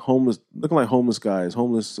 looking like homeless guys,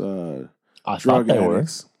 drug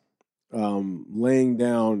addicts, laying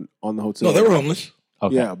down on the hotel. No, they were homeless.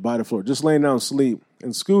 Okay. Yeah, by the floor, just laying down to sleep.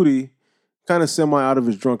 And Scooty, kind of semi out of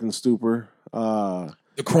his drunken stupor. The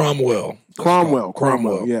Cromwell.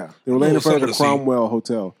 Yeah, they were laying in front of the Cromwell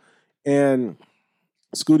Hotel, and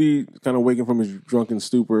Scooty kind of waking from his drunken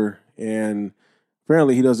stupor, and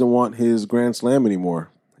apparently he doesn't want his Grand Slam anymore.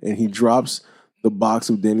 And he drops the box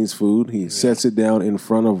of Denny's food. He sets it down in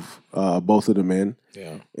front of both of the men.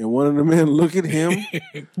 Yeah. And one of the men look at him,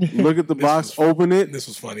 look at the box, open it. This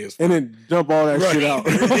was funny as fuck. And then dump all that shit out.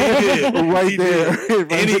 Right there.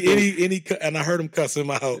 And I heard him cuss him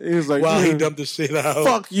out he was like, while he dumped the shit out.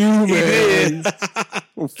 Fuck you, man. I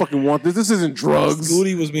don't fucking want this. This isn't drugs.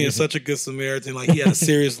 Scooty was being such a good Samaritan. Like, he had a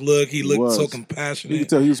serious look. He looked so compassionate. You could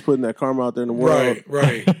tell he was putting that karma out there in the world.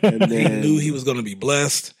 Right. And then, he knew he was going to be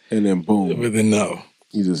blessed. And then boom. But then no.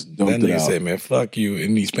 You just dumped it out. That nigga said, man, fuck you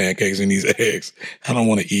and these pancakes and these eggs. I don't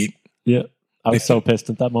want to eat. Yeah. I was so pissed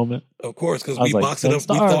at that moment. Of course, because we boxed it up.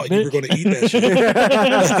 We thought you were going to eat that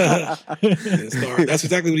shit. That's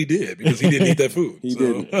exactly what he did, because he didn't eat that food. He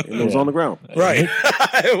didn't. And it was on the ground. Right.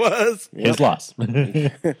 It was. His loss.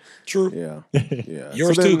 True. Yeah.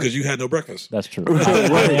 Yours too, because you had no breakfast. That's true. I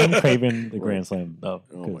am craving the Grand Slam, though.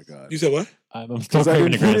 Oh, my God. You said what? I'm still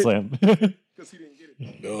craving the Grand Slam. Because he didn't get it.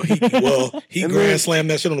 No, he Grand Slammed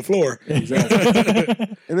that shit on the floor.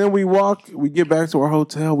 Exactly. And then we get back to our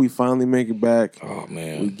hotel. We finally make it back. Oh,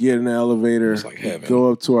 man. We get in the elevator, like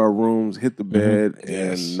go up to our rooms, hit the bed,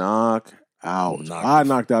 and knock out. I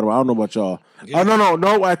knocked out. I don't know about y'all. Yeah. Oh,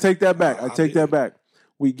 no. I take that back. I take that back.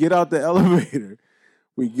 We get out the elevator.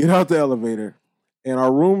 And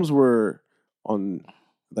our rooms were on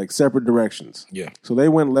like separate directions. Yeah. So they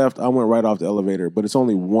went left. I went right off the elevator, but it's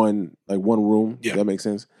only one room. Yeah. Does that make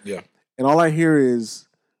sense? Yeah. And all I hear is,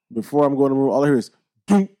 before I'm going to the room, all I hear is,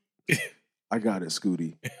 boom. I got it,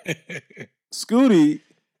 Scooty. Scooty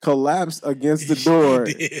collapsed against the door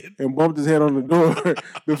and bumped his head on the door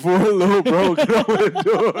before little bro could open the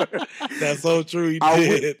door. That's so true. He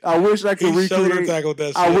did. I wish I could recreate.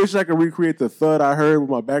 That I wish I could recreate the thud I heard with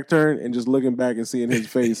my back turned and just looking back and seeing his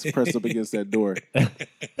face pressed up against that door.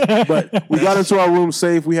 But we got into our room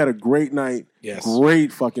safe. We had a great night. Yes.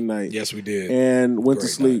 Great fucking night. Yes, we did. And went to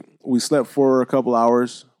sleep. Night. We slept for a couple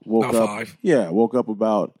hours. Woke up. 5. Yeah, woke up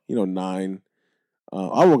about 9.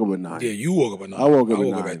 I woke up at 9. Yeah, you woke up at 9. I woke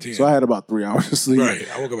up at 10. So I had about 3 hours of sleep. Right,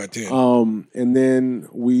 I woke up at 10. And then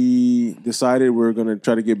we decided we were going to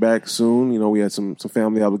try to get back soon. We had some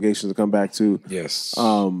family obligations to come back to. Yes.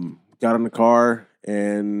 Got in the car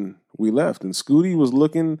and we left. And Scooty was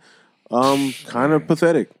looking kind of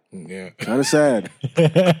pathetic. Yeah. Kind of sad.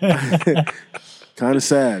 Kind of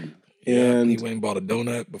sad. Yeah, and he went and bought a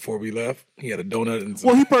donut before we left. He had a donut and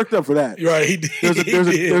well, he perked up for that. Right, he did.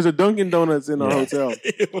 There's a Dunkin' Donuts in our hotel.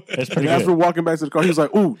 And after walking back to the car, he was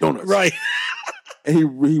like, "Ooh, donuts!" Right. And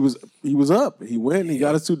he was up. He went and he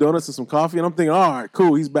got us 2 donuts and some coffee. And I'm thinking, all right,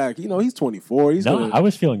 cool, he's back. He's 24. I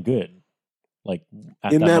was feeling good. Like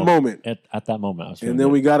in that moment. At that moment, I was feeling and then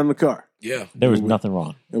good. we got in the car. Yeah. There was nothing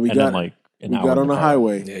wrong. And we got on the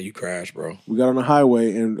highway. Yeah, you crashed, bro. We got on the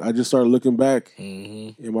highway and I just started looking back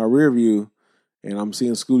in my rear view. And I'm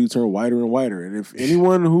seeing Scooty turn whiter and whiter. And if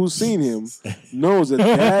anyone who's seen him knows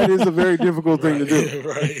that is a very difficult thing to do.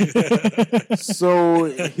 Right. So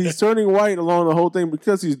he's turning white along the whole thing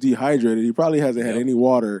because he's dehydrated. He probably hasn't had any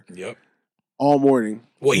water all morning.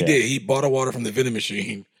 Well, he did. He bought a water from the vending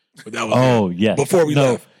machine. But that was yes. Before we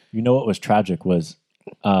left. You know what was tragic was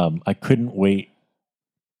I couldn't wait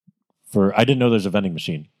I didn't know there's a vending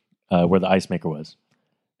machine where the ice maker was.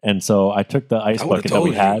 And so I took the ice bucket that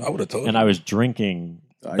we had, and I was drinking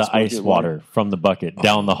the ice water from the bucket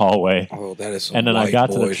down the hallway. Oh, that is some And then I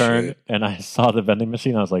got to the turn, shit. and I saw the vending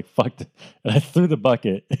machine. I was like, fuck. And I threw the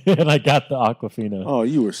bucket, and I got the Aquafina. Oh,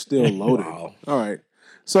 you were still loaded. Wow. All right.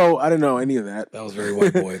 So I didn't know any of that. That was very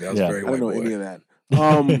white boy. That was very white boy. I didn't know any of that.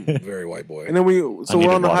 Very white boy. And then we're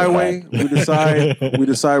on the highway. We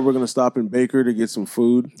decide we're going to stop in Baker to get some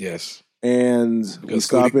food. Yes. And we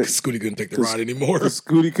stop it. Scooty couldn't take the ride anymore.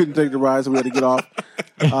 Scooty couldn't take the ride, so we had to get off.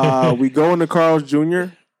 We go into Carl's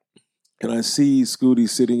Jr., and I see Scooty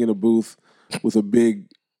sitting in a booth with a big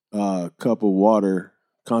cup of water,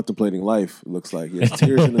 contemplating life, it looks like. He has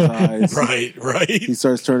tears in his eyes. Right. He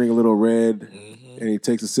starts turning a little red, and he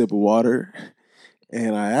takes a sip of water.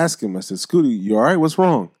 And I asked him, I said, Scooty, you all right? What's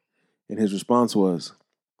wrong? And his response was,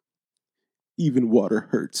 even water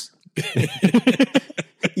hurts.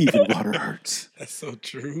 Even water hurts. That's so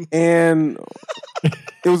true. And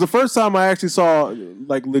it was the first time I actually saw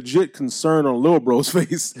like legit concern on Lil Bro's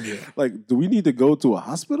face. Yeah. Like, do we need to go to a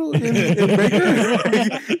hospital in Baker?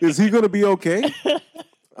 Like, is he going to be okay?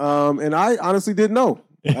 And I honestly didn't know.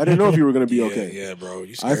 I didn't know if you were going to be okay. Yeah, bro.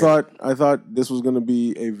 I thought this was going to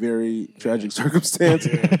be a very tragic circumstance.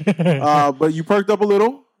 But you perked up a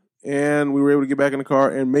little, and we were able to get back in the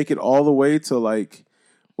car and make it all the way to like,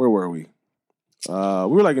 where were we? We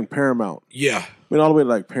were like in Paramount. Yeah. Went all the way to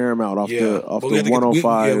like Paramount off the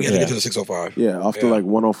 105. We had to get to the 605. Yeah, off the like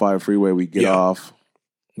 105 freeway. We get off.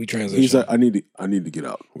 We transitioned. He's like, I need to get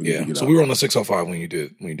out. We were on the 605 when you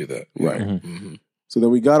did that. Right. Mm-hmm. So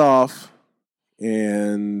then we got off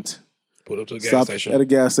and put up to a gas station. At a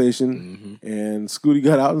gas station, and Scooty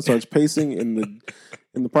got out and starts pacing in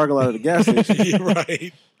the parking lot of the gas station. Yeah,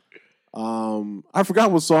 right. I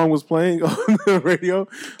forgot what song was playing on the radio.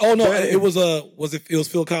 Oh no, it was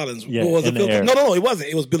Phil Collins. Yeah, was it Phil? No, it wasn't.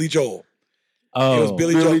 It was Billy Joel. Oh, it was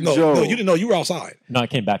Billy Joel. No, you didn't know. You were outside. No, I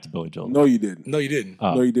came back to Billy Joel. No, you didn't. No, you didn't.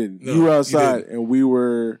 Oh. No, you didn't. You were outside, and we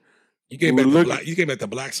were. You came back to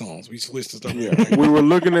black songs. We switched to stuff. Yeah, we were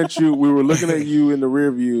looking at you. We were looking at you in the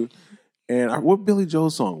rear view. And what Billy Joel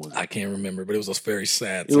song was it? I can't remember, but it was a very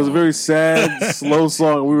sad song. It was a very sad, slow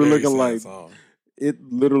song. We were looking like, song.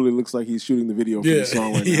 It literally looks like he's shooting the video for the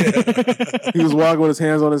song right now. He was walking with his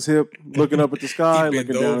hands on his hip, looking up at the sky,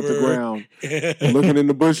 looking down at the ground, looking in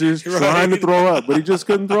the bushes, trying to throw up, but he just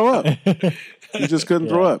couldn't throw up. He just couldn't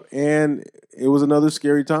throw up. And it was another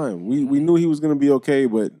scary time. We knew he was going to be okay,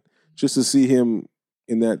 but just to see him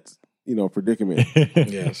in that predicament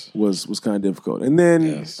was kind of difficult. And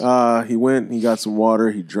then he went, he got some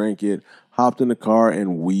water, he drank it, hopped in the car,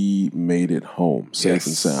 and we made it home safe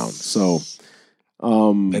and sound. So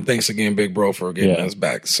and thanks again, Big Bro, for getting us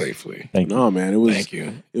back safely. Thank you. No, man, thank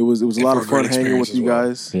you. It was a lot of fun hanging with you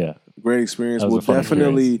guys. Yeah. Great experience. We'll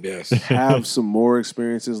definitely have some more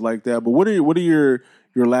experiences like that. But what are your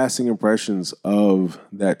lasting impressions of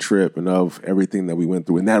that trip and of everything that we went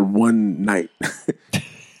through in that one night?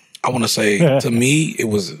 I want to say, to me, it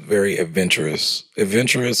was very adventurous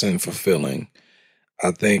and fulfilling. I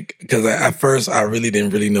think, because at first I really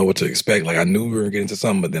didn't know what to expect. Like, I knew we were getting to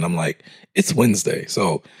something, but then I'm like, it's Wednesday.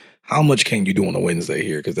 So how much can you do on a Wednesday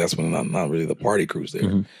here? Because that's when I'm not really the party cruise there.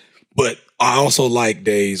 Mm-hmm. But I also like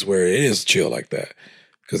days where it is chill like that,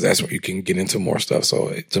 because that's where you can get into more stuff.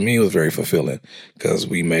 So to me, it was very fulfilling because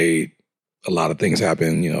we made a lot of things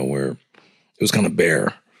happen, where it was kind of bare.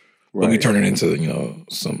 Right. But we turned it into,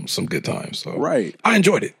 some good times. So I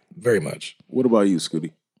enjoyed it very much. What about you,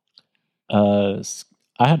 Scooty?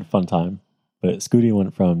 I had a fun time, but Scooty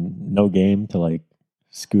went from no game to like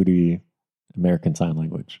Scooty American Sign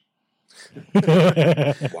Language.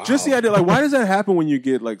 Wow. Just the idea, like, why does that happen when you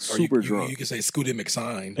get like super drunk? You can say Scooty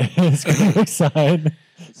McSign. Scooty McSign.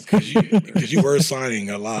 Because you were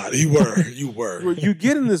signing a lot. You were. You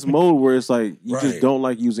get in this mode where it's like you just don't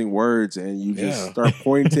like using words, and you just start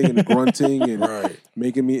pointing and grunting and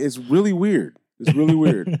making me. It's really weird. It's really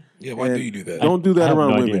weird. Yeah, why do you do that? Don't do that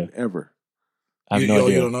around women ever. I have no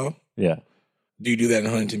idea. You don't know? Yeah. Do you do that in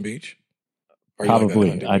Huntington Beach? Probably.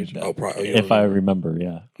 If I remember,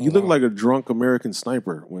 yeah. You look like a drunk American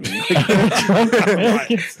sniper when drunk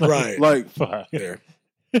American sniper. Right. Like there.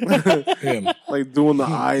 Like doing the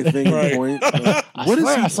eye thing point. Like, what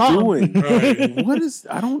is he doing? Right. What is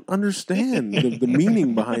I don't understand the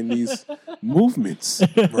meaning behind these movements.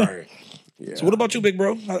 Right. Yeah. So what about you, big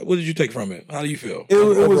bro? What did you take from it? How do you feel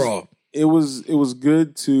overall? It was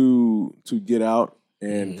good to get out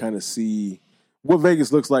and kind of see what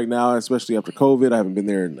Vegas looks like now, especially after COVID. I haven't been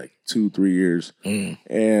there in like 2-3 years.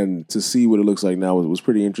 And to see what it looks like now was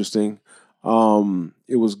pretty interesting.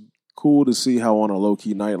 It was cool to see how on a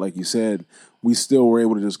low-key night, like you said, we still were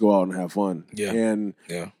able to just go out and have fun. Yeah.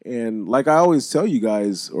 And like I always tell you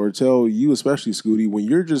guys, or tell you especially, Scooty, when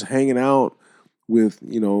you're just hanging out with,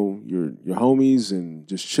 your homies and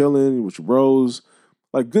just chilling with your bros,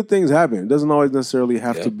 like good things happen. It doesn't always necessarily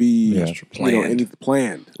have to be anything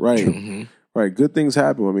planned. Right. Mm-hmm. Right. Good things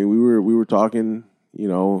happen. I mean, we were talking,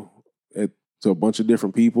 to a bunch of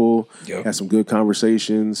different people, had some good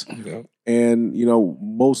conversations. And,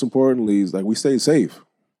 most importantly is like we stayed safe.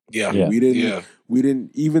 Yeah. We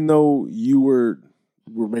didn't, even though you were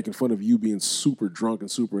making fun of you being super drunk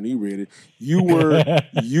and super inebriated, you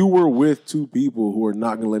were with two people who are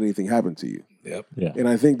not going to let anything happen to you. Yep. Yeah. And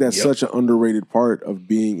I think that's such an underrated part of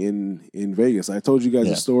being in Vegas. I told you guys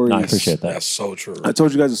a story. No, I appreciate that. That's so true. I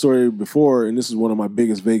told you guys a story before, and this is one of my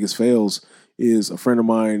biggest Vegas fails, is a friend of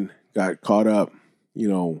mine got caught up,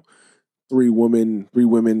 three women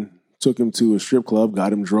took him to a strip club,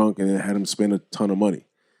 got him drunk, and had him spend a ton of money.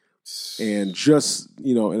 And just,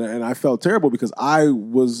 and I felt terrible because we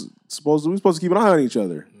were supposed to keep an eye on each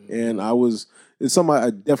other. And it's something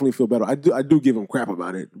I definitely feel better. I do give him crap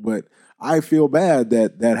about it, but I feel bad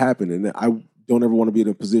that happened. And I don't ever want to be in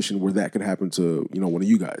a position where that could happen to, one of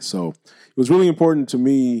you guys. So it was really important to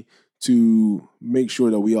me to make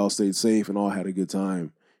sure that we all stayed safe and all had a good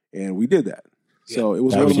time. And we did that. Yeah, so it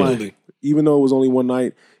was even though it was only one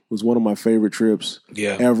night, it was one of my favorite trips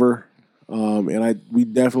ever. And we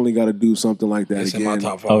definitely got to do something like that again. It's in my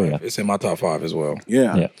top 5. Oh, yeah. It's in my top 5 as well.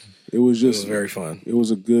 Yeah. It was very fun. It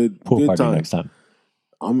was a good pool party time. Next time.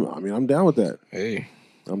 I'm down with that. Hey.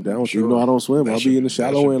 I'm down with you. I don't swim. I'll be in the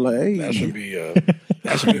shallow and like, hey. That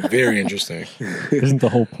should be very interesting. Isn't the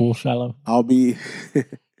whole pool shallow? I'll be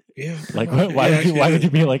Yeah. Like, why would you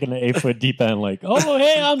be like in an 8-foot deep end? Like, oh,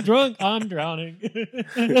 hey, I'm drunk. I'm drowning.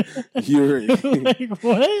 You're like,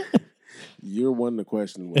 what? You're one to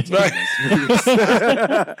question.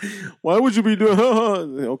 Why would you be doing?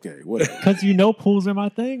 Okay, whatever. Because pools are my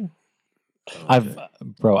thing.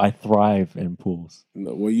 I thrive in pools.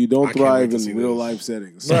 No, well, you don't thrive in real life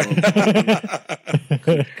settings. So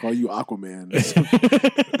call you Aquaman.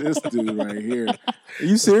 This dude right here. Are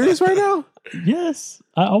you serious right now? Yes,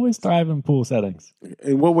 I always thrive in pool settings.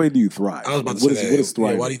 In what way do you thrive? I was about to say what is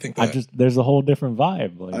thriving? Why do you think that? There's a whole different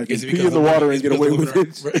vibe. Like, I can pee in the water and get away with it.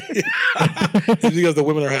 Is it because the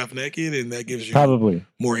women are half naked and that gives you probably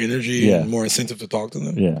more energy and more incentive to talk to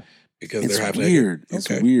them? Yeah, because it's they're half weird. naked. It's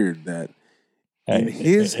weird that in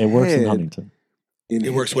his it works in Huntington.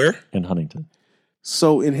 It works where? In Huntington.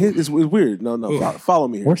 So in his, it's weird. No, follow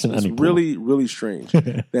me here. Works in it's really, really strange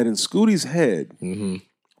that in Scooty's head,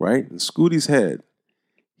 right? In Scooty's head,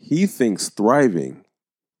 he thinks thriving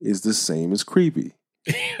is the same as creepy.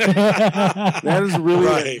 That is really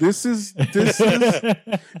right. This is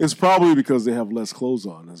it's probably because they have less clothes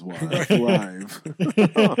on as well. Thrive.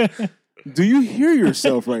 Do you hear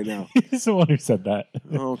yourself right now? He's the one who said that.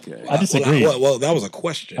 Okay. I disagree. Well, that was a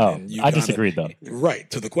question. Oh, I disagreed though. Right,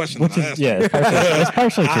 to the question that I asked. Yeah, it's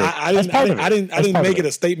partially true. I didn't make it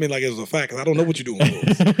a statement like it was a fact because I don't know what you're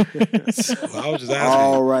doing. So I was just asking.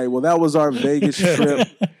 All right. Well, that was our Vegas trip.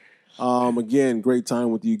 Again, great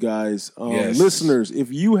time with you guys. Yes. Listeners,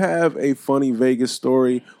 if you have a funny Vegas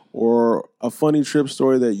story or a funny trip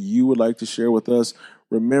story that you would like to share with us,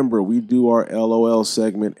 remember, we do our LOL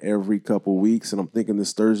segment every couple weeks, and I'm thinking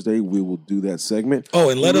this Thursday we will do that segment. Oh,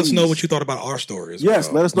 and let us know what you thought about our stories.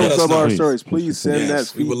 Yes, let us know about our stories. Please send that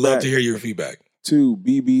feedback. We would love to hear your feedback. To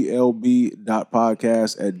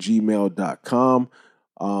bblb.podcast@gmail.com.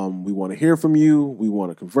 We want to hear from you. We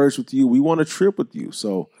want to converse with you. We want to trip with you.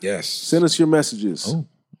 So yes, send us your messages. Oh,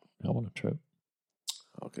 I want to trip.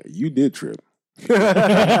 Okay, you did trip. You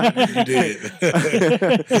did.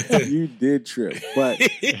 You did trip, but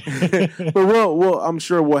we'll I'm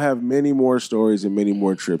sure we'll have many more stories and many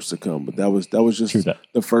more trips to come. But that was just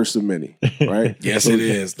the first of many, right? Yes, so, it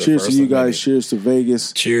is. Cheers to you guys. Cheers to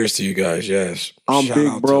Vegas. Cheers to you guys. Yes. I'm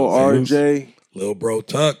Big Bro RJ. Little Bro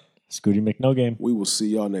Tuck. Scooty McNoGame. We will see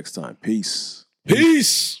y'all next time. Peace.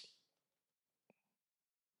 Peace.